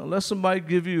 Yeah, unless somebody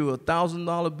give you a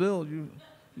 $1,000 bill,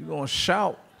 you're going to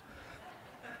shout.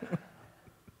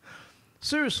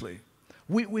 Seriously,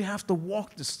 we have to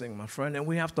walk this thing, my friend, and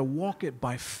we have to walk it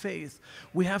by faith.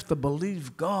 We have to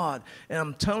believe God. And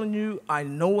I'm telling you, I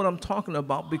know what I'm talking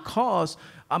about because,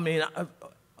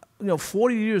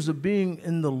 40 years of being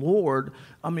in the Lord,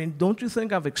 don't you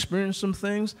think I've experienced some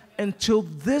things? Until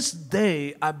this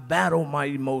day, I battle my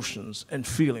emotions and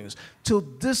feelings. Till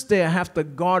this day, I have to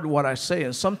guard what I say,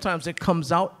 and sometimes it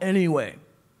comes out anyway.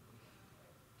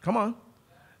 Come on.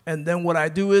 And then what I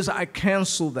do is I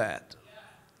cancel that.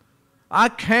 I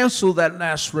cancel that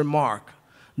last remark.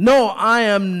 No, I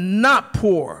am not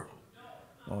poor.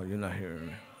 Oh, you're not hearing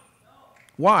me.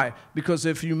 Why? Because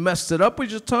if you messed it up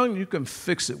with your tongue, you can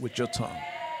fix it with your tongue.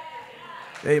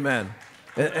 Amen.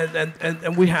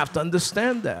 And we have to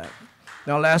understand that.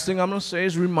 Now, last thing I'm going to say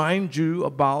is remind you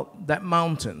about that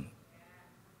mountain.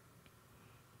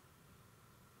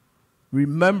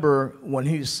 Remember when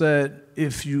he said,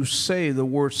 if you say, the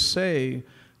word say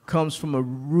comes from a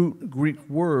root Greek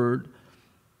word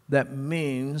that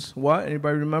means what?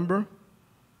 Anybody remember?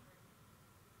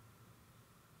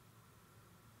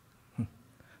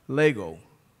 Lego.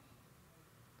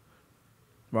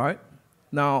 Right?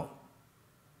 Now,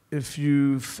 if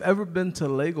you've ever been to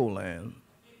Legoland,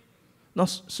 no,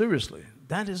 seriously,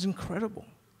 that is incredible.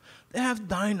 They have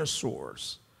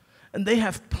dinosaurs, and they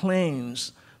have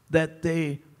planes that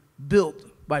they built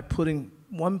by putting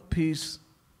one piece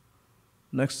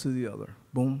next to the other.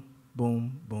 Boom,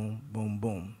 boom, boom, boom,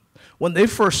 boom. When they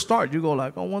first start, you go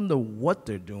like, I wonder what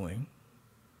they're doing.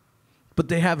 But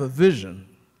they have a vision,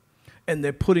 and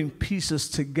they're putting pieces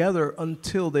together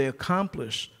until they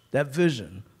accomplish that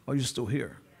vision. Are you still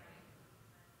here?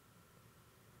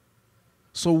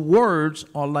 So words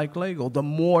are like Lego. The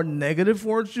more negative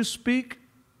words you speak,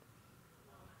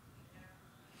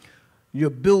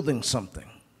 you're building something.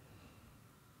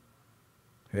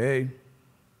 Hey.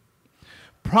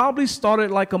 Probably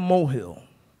started like a molehill,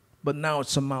 but now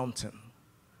it's a mountain.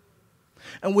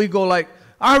 And we go like,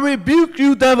 I rebuke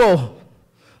you, devil.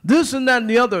 This and that and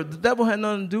the other. The devil had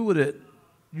nothing to do with it.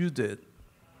 You did.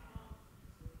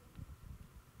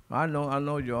 I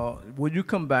know y'all. Will you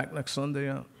come back next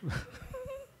Sunday?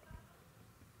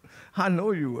 I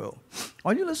know you will.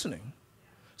 Are you listening?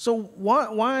 So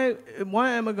why am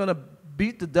I going to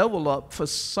beat the devil up for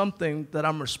something that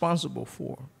I'm responsible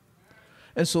for?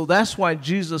 And so that's why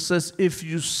Jesus says, if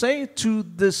you say to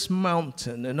this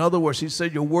mountain, in other words, he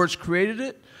said your words created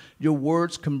it, your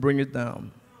words can bring it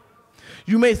down.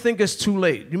 You may think it's too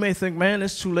late. You may think, man,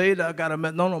 it's too late. I got to,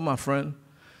 no, my friend.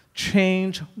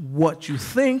 Change what you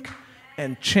think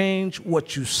and change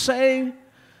what you say.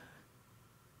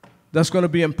 That's going to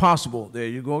be impossible. There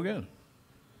you go again.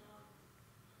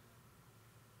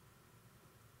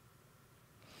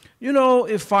 You know,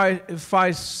 if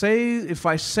I say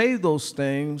those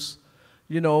things,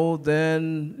 you know,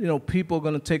 then, you know, people are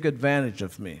going to take advantage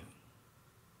of me.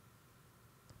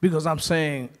 Because I'm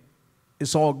saying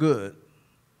it's all good.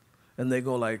 And they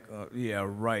go like, yeah,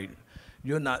 right.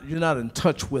 You're not in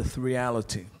touch with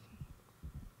reality.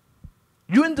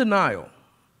 You're in denial.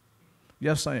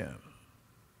 Yes, I am.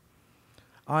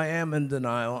 I am in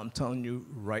denial, I'm telling you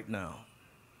right now.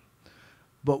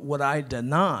 But what I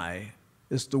deny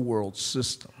is the world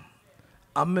system.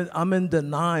 I'm in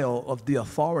denial of the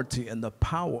authority and the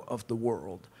power of the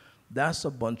world. That's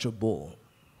a bunch of bull.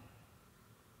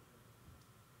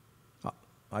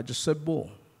 I just said bull.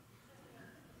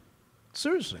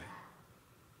 Seriously.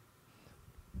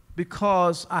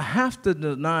 Because I have to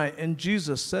deny, and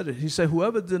Jesus said it. He said,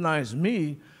 whoever denies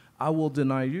me, I will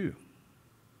deny you.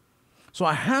 So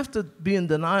I have to be in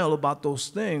denial about those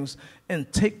things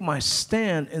and take my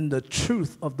stand in the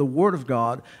truth of the Word of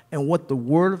God and what the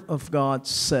Word of God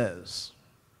says.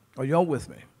 Are y'all with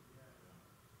me?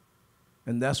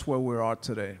 And that's where we are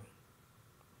today.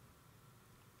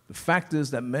 The fact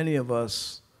is that many of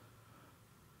us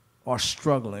are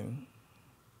struggling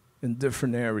in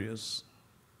different areas.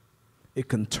 It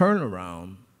can turn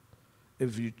around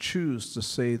if you choose to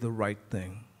say the right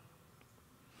thing.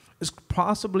 It's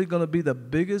possibly going to be the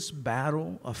biggest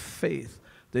battle of faith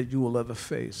that you will ever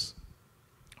face,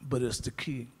 but it's the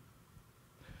key.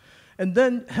 And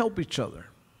then help each other,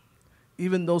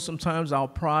 even though sometimes our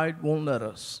pride won't let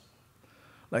us.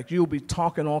 Like you'll be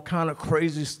talking all kind of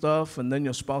crazy stuff, and then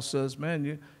your spouse says,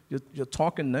 man, you're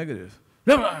talking negative.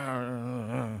 You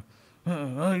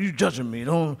judging me.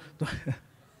 Don't.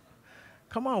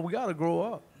 Come on, we got to grow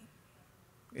up.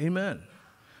 Amen.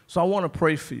 So I want to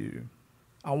pray for you.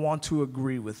 I want to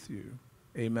agree with you.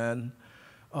 Amen.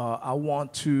 I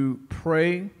want to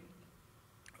pray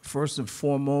first and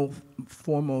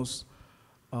foremost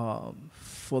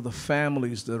for the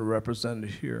families that are represented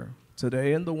here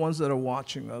today and the ones that are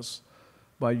watching us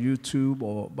by YouTube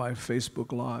or by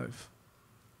Facebook Live.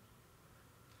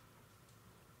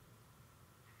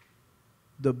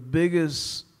 The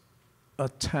biggest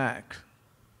attack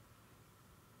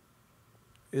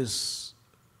is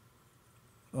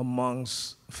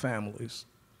amongst families.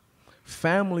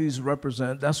 Families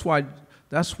represent, that's why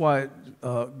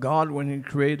God, when he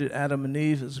created Adam and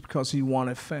Eve, is because he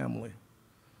wanted family.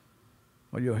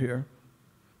 Are you here?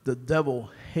 The devil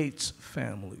hates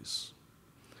families.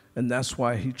 And that's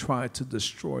why he tried to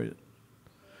destroy it.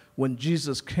 When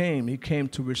Jesus came, he came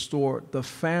to restore the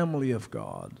family of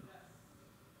God.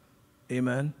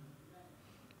 Amen?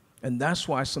 And that's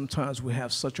why sometimes we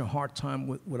have such a hard time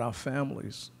with our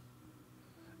families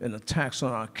and attacks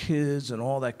on our kids and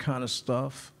all that kind of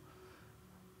stuff.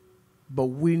 But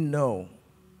we know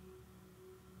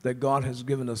that God has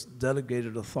given us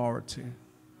delegated authority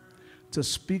to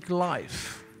speak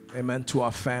life, amen, to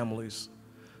our families,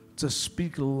 to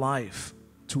speak life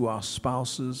to our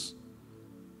spouses,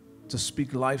 to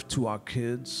speak life to our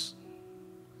kids.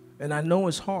 And I know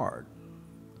it's hard,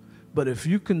 but if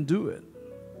you can do it,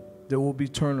 there will be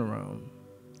turnaround.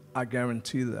 I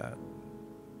guarantee that.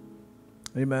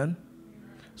 Amen?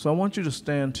 So I want you to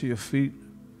stand to your feet.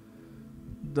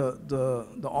 The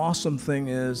awesome thing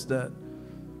is that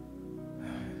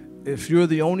if you're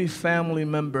the only family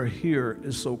member here,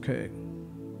 it's okay.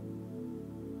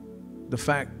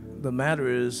 The matter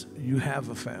is you have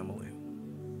a family.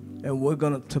 And we're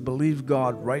going to believe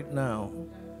God right now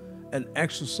and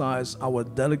exercise our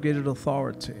delegated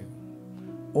authority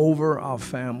over our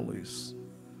families.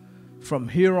 From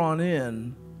here on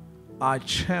in, I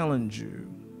challenge you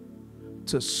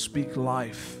to speak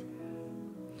life.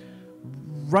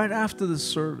 Right after the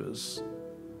service,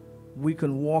 we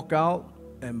can walk out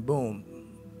and boom,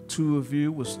 two of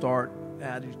you will start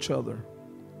at each other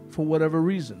for whatever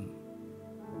reason.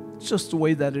 It's just the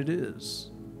way that it is,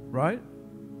 right?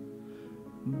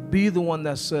 Be the one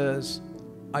that says,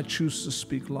 I choose to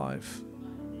speak life.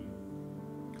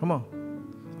 Come on.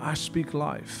 I speak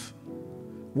life.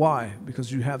 Why?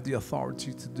 Because you have the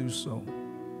authority to do so.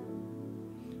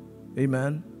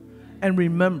 Amen. And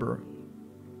remember,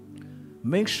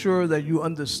 make sure that you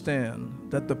understand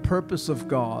that the purpose of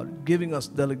God giving us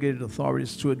delegated authority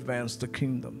is to advance the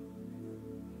kingdom.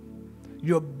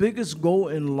 Your biggest goal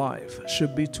in life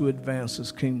should be to advance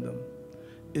His kingdom.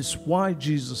 It's why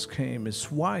Jesus came. It's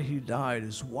why He died.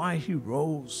 It's why He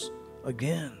rose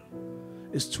again.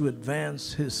 It's to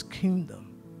advance His kingdom.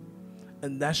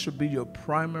 And that should be your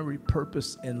primary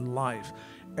purpose in life.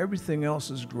 Everything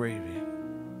else is gravy.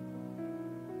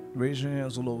 Raise your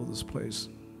hands all over this place.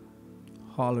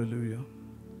 Hallelujah.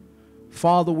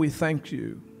 Father, we thank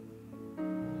you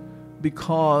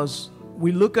because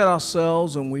we look at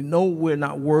ourselves and we know we're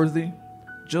not worthy,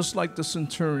 just like the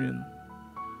centurion,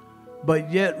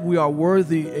 but yet we are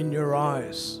worthy in your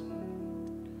eyes.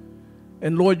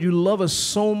 And Lord, you love us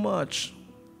so much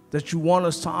that you want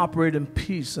us to operate in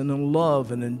peace and in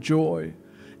love and in joy.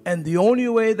 And the only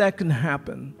way that can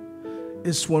happen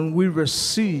is when we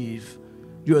receive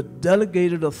your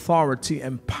delegated authority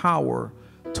and power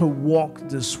to walk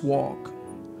this walk.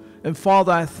 And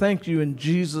Father, I thank you in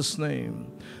Jesus'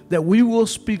 name that we will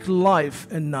speak life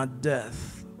and not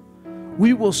death.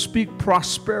 We will speak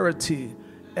prosperity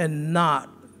and not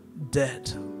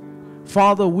debt.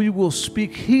 Father, we will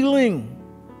speak healing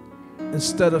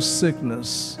instead of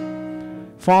sickness.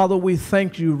 Father, we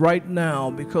thank you right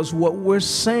now because what we're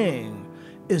saying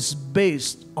is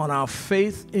based on our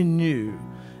faith in you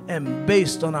and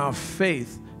based on our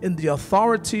faith in the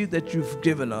authority that you've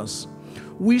given us.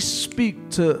 We speak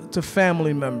to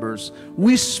family members.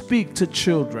 We speak to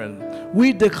children.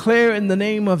 We declare in the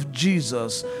name of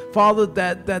Jesus, Father,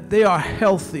 that they are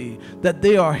healthy, that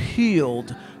they are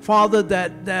healed. Father,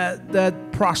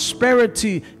 that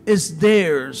prosperity is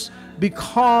theirs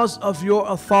because of your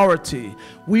authority.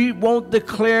 We won't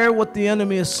declare what the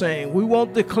enemy is saying. We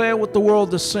won't declare what the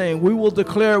world is saying. We will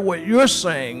declare what you're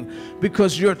saying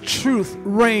because your truth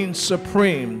reigns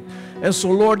supreme. And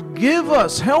so, Lord, give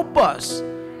us, help us.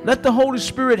 Let the Holy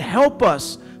Spirit help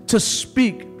us to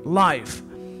speak life.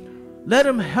 Let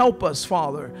Him help us,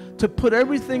 Father, to put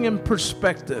everything in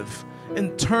perspective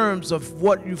in terms of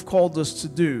what you've called us to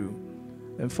do.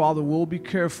 And Father, we'll be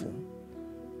careful,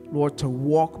 Lord, to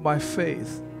walk by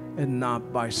faith and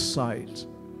not by sight.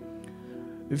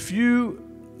 If you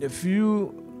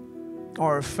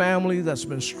are a family that's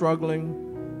been struggling,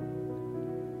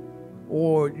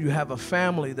 or you have a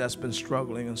family that's been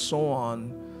struggling and so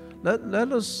on,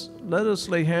 let us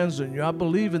lay hands on you. I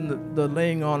believe in the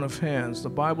laying on of hands. The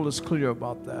Bible is clear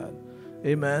about that.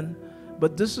 Amen.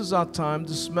 But this is our time.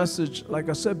 This message, like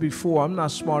I said before, I'm not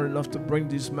smart enough to bring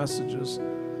these messages.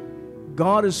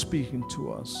 God is speaking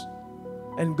to us.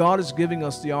 And God is giving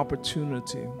us the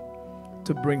opportunity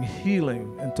to bring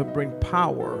healing and to bring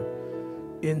power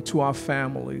into our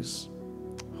families.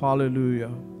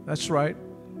 Hallelujah. That's right.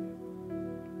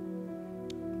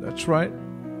 That's right.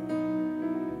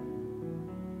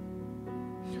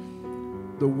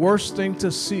 The worst thing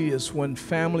to see is when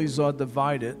families are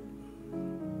divided.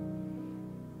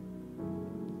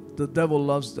 The devil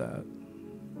loves that.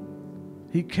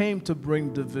 He came to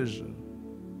bring division.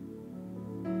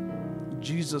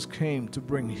 Jesus came to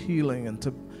bring healing and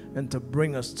to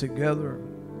bring us together.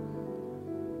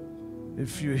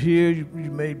 If you're here,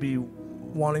 you may be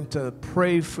wanting to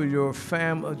pray for your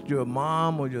family, your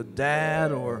mom or your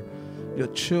dad or your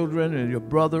children or your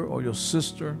brother or your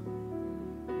sister.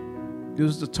 This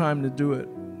is the time to do it.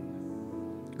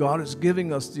 God is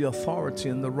giving us the authority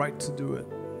and the right to do it.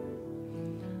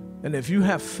 And if you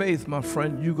have faith, my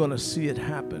friend, you're going to see it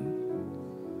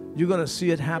happen. You're going to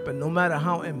see it happen no matter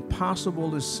how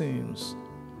impossible it seems,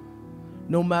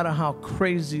 no matter how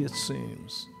crazy it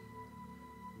seems.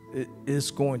 It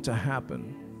is going to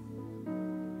happen.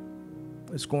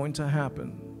 It's going to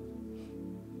happen.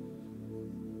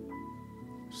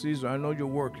 Caesar, I know you're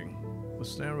working, but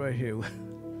stand right here.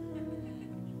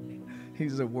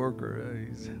 He's a worker.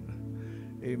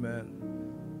 Amen.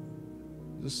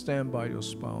 Just stand by your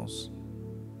spouse.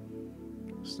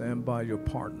 Stand by your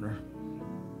partner.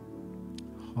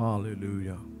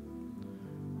 Hallelujah.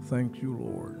 Thank you,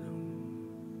 Lord.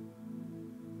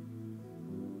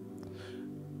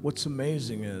 What's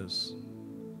amazing is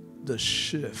the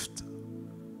shift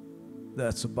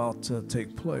that's about to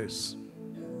take place.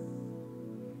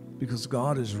 Because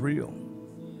God is real.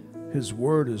 His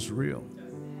word is real.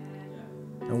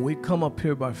 And we come up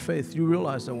here by faith. You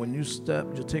realize that when you step,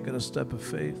 you're taking a step of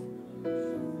faith.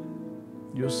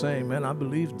 You're saying, man, I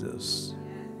believe this.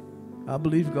 I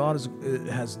believe God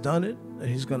has done it, and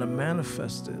He's going to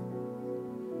manifest it.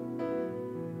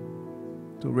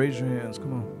 So raise your hands.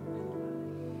 Come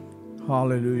on.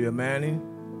 Hallelujah. Manny,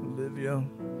 Olivia,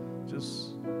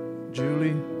 just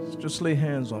Julie, just lay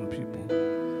hands on people.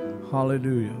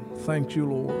 Hallelujah. Thank you,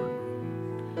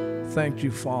 Lord. Thank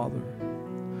you, Father.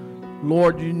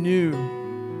 Lord, you knew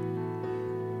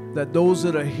that those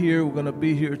that are here were going to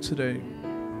be here today.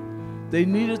 They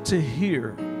needed to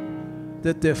hear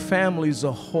that their families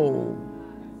are whole.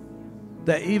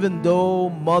 That even though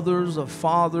mothers or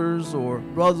fathers or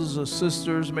brothers or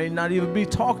sisters may not even be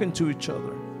talking to each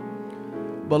other,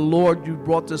 but Lord, you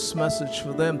brought this message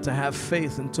for them to have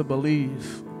faith and to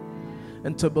believe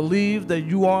that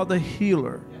you are the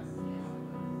healer,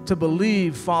 to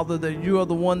believe, Father, that you are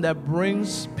the one that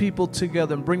brings people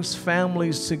together and brings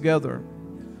families together,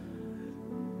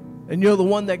 and you're the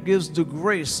one that gives the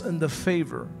grace and the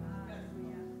favor.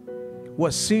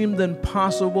 What seemed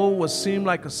impossible, what seemed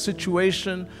like a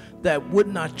situation that would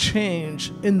not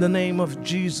change, in the name of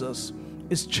Jesus,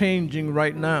 is changing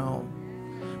right now.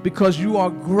 Because you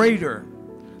are greater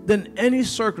than any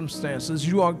circumstances.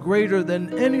 You are greater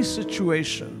than any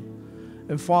situation.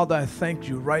 And Father, I thank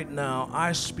you right now.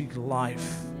 I speak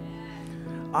life.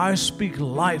 I speak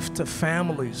life to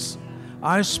families.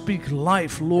 I speak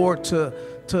life, Lord, to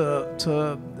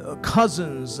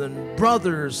cousins and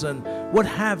brothers and what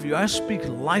have you. I speak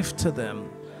life to them.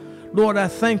 Lord, I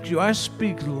thank you. I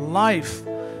speak life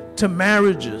to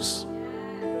marriages.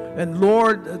 And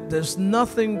Lord, there's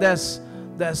nothing that's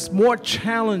more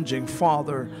challenging,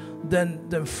 Father,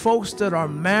 than folks that are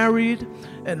married,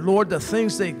 and Lord, the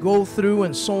things they go through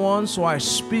and so on. So I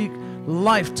speak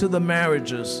life to the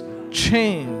marriages,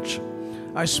 change.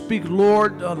 I speak,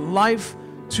 Lord, life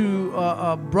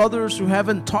to brothers who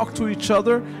haven't talked to each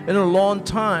other in a long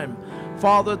time.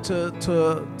 Father,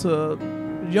 to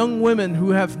young women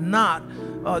who have not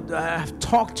have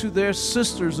talked to their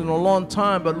sisters in a long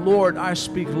time. But Lord, I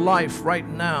speak life right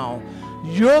now.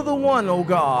 You're the one, oh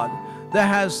God, that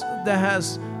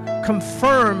has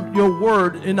confirmed your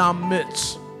word in our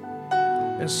midst.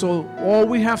 And so all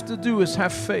we have to do is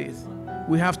have faith.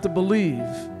 We have to believe.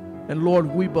 And Lord,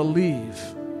 we believe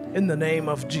in the name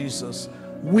of Jesus.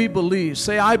 We believe.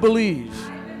 Say, I believe.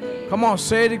 Come on,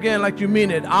 say it again like you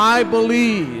mean it. I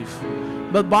believe.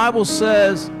 But the Bible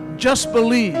says, just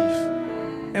believe.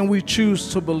 And we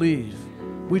choose to believe.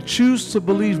 We choose to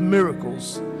believe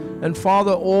miracles. And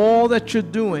Father, all that you're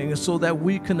doing is so that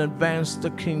we can advance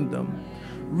the kingdom,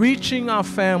 reaching our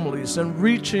families and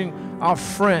reaching our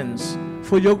friends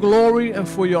for your glory and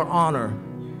for your honor.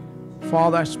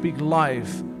 Father, I speak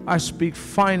life. I speak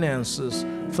finances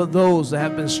for those that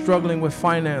have been struggling with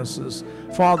finances.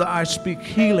 Father, I speak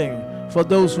healing for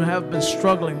those who have been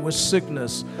struggling with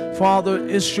sickness. Father,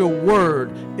 it's your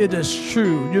word. It is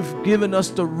true. You've given us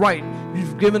the right.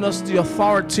 You've given us the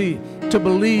authority to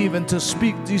believe and to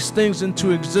speak these things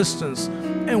into existence.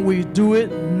 And we do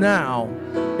it now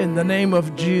in the name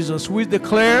of Jesus. We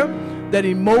declare that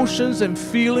emotions and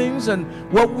feelings and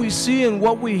what we see and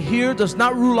what we hear does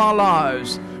not rule our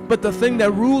lives. But the thing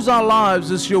that rules our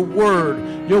lives is your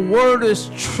word. Your word is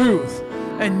truth.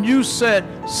 And you said,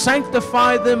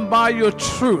 sanctify them by your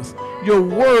truth. Your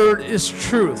word is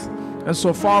truth. And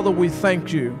so, Father, we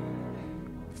thank you.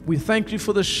 We thank you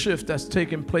for the shift that's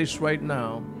taking place right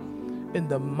now. In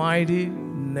the mighty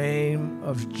name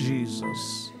of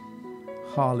Jesus.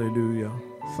 Hallelujah.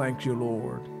 Thank you,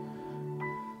 Lord.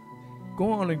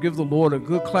 Go on and give the Lord a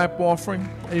good clap offering.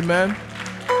 Amen.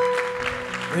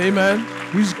 Amen.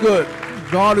 He's good.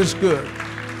 God is good.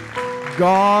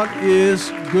 God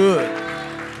is good.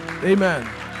 Amen.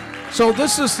 So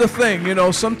this is the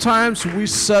thing, sometimes we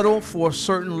settle for a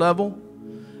certain level,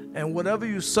 and whatever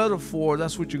you settle for,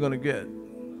 that's what you're going to get.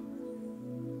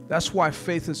 That's why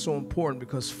faith is so important,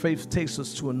 because faith takes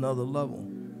us to another level.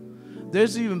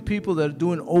 There's even people that are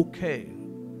doing okay,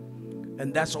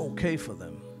 and that's okay for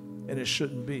them, and it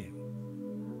shouldn't be.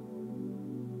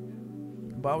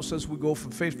 The Bible says we go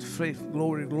from faith to faith,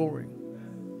 glory to glory.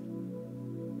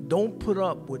 Don't put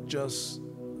up with just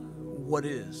what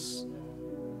is.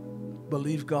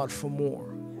 Believe God for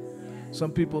more.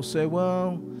 Some people say,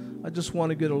 well, I just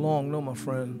want to get along. No, my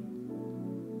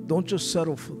friend. Don't just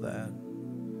settle for that.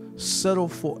 Settle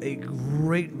for a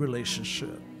great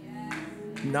relationship,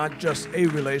 not just a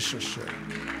relationship.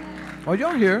 Are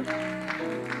y'all here?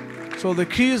 So the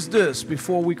key is this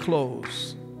before we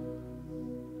close.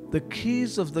 The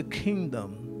keys of the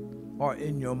kingdom are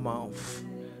in your mouth.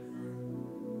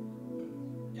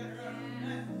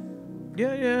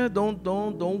 Yeah,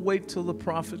 don't wait till the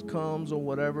prophet comes or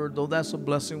whatever, though that's a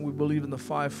blessing. We believe in the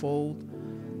fivefold.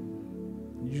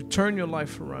 You turn your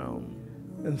life around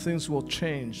and things will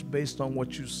change based on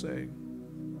what you say.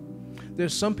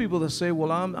 There's some people that say,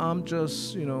 well, I'm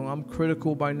just, I'm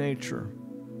critical by nature.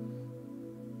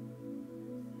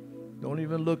 Don't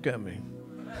even look at me.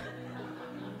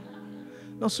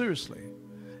 No, seriously.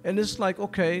 And it's like,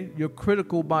 okay, you're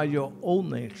critical by your old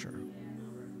nature,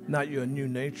 not your new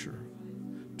nature.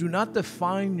 Do not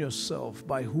define yourself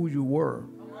by who you were.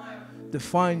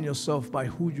 Define yourself by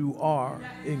who you are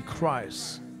in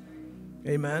Christ.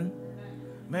 Amen?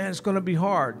 Man, it's going to be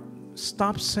hard.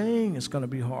 Stop saying it's going to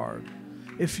be hard.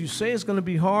 If you say it's going to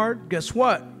be hard, guess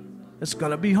what? It's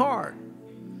going to be hard.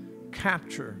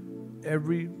 Capture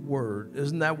every word.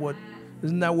 Isn't that what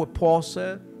Paul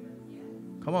said?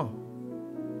 Come on.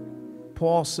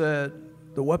 Paul said,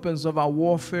 the weapons of our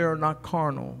warfare are not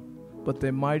carnal, but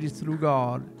they're mighty through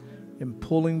God in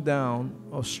pulling down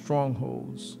of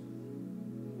strongholds.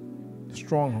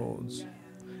 Strongholds.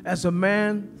 As a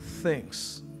man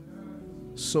thinks,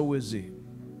 so is he.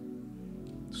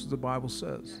 This is what the Bible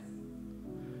says.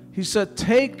 He said,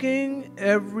 taking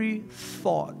every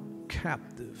thought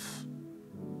captive.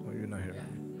 Oh, you're not hearing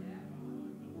me.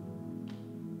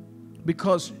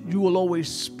 Because you will always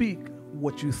speak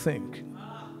what you think.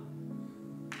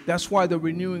 That's why the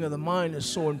renewing of the mind is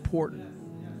so important.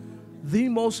 The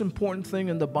most important thing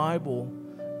in the Bible,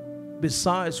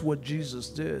 besides what Jesus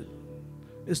did,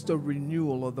 is the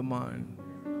renewal of the mind.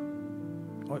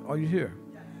 Are you here?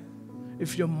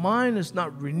 If your mind is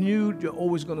not renewed, you're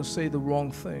always going to say the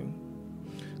wrong thing,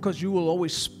 because you will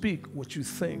always speak what you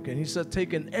think. And he said,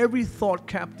 taking every thought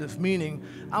captive, meaning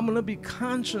I'm going to be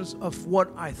conscious of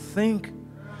what I think,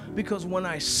 because when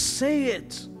I say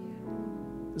it,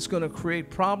 it's going to create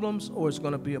problems or it's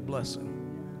going to be a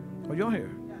blessing. Are y'all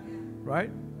here?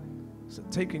 Right? So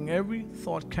taking every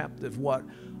thought captive, what?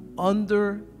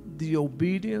 Under the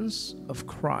obedience of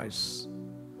Christ.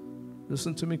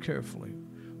 Listen to me carefully.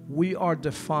 We are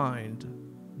defined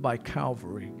by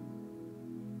Calvary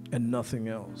and nothing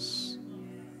else.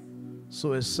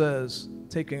 So it says,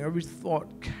 taking every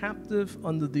thought captive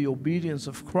under the obedience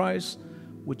of Christ,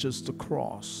 which is the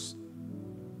cross.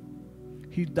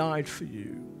 He died for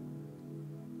you.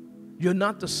 You're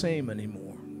not the same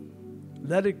anymore.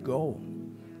 Let it go.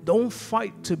 Don't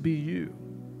fight to be you.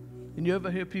 And you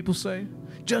ever hear people say,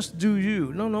 just do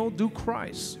you. No, do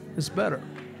Christ. It's better.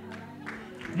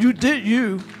 You did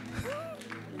you.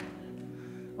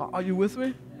 Are you with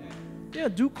me? Yeah,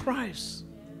 do Christ.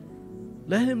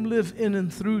 Let him live in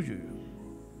and through you.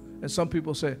 And some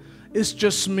people say, it's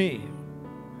just me.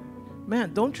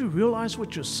 Man, don't you realize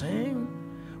what you're saying?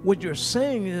 What you're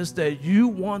saying is that you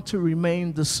want to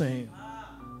remain the same.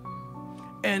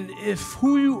 And if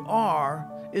who you are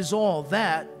is all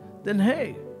that, then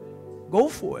hey, go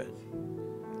for it.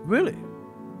 Really.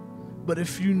 But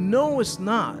if you know it's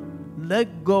not,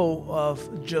 let go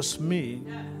of just me,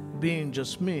 being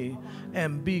just me,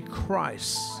 and be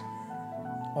Christ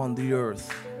on the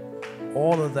earth.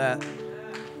 All of that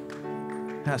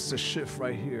has to shift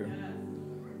right here.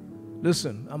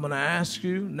 Listen, I'm going to ask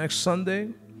you next Sunday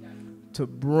to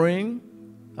bring,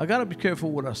 I got to be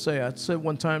careful what I say. I said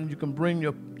one time you can bring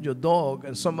your dog,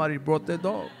 and somebody brought their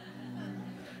dog.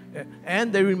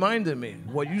 And they reminded me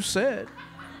what you said.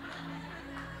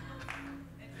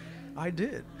 I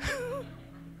did.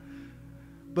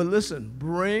 But listen,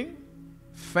 bring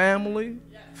family,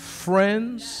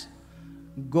 friends,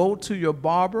 go to your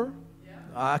barber.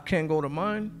 I can't go to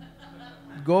mine.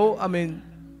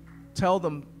 Tell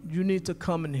them you need to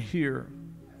come and hear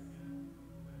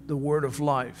the word of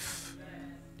life.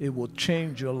 It will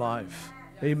change your life.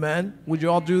 Amen? Would you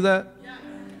all do that?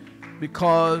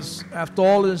 Because after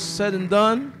all is said and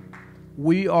done,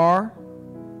 we are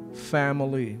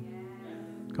family.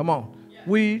 Come on.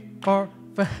 We are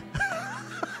family.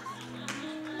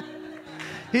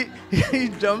 He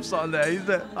jumps on that. He's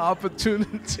an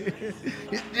opportunity.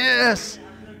 Yes.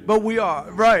 But we are.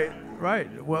 Right.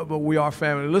 Well, but we are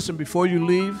family. Listen, before you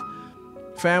leave,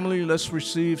 family, let's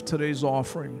receive today's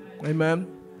offering. Amen.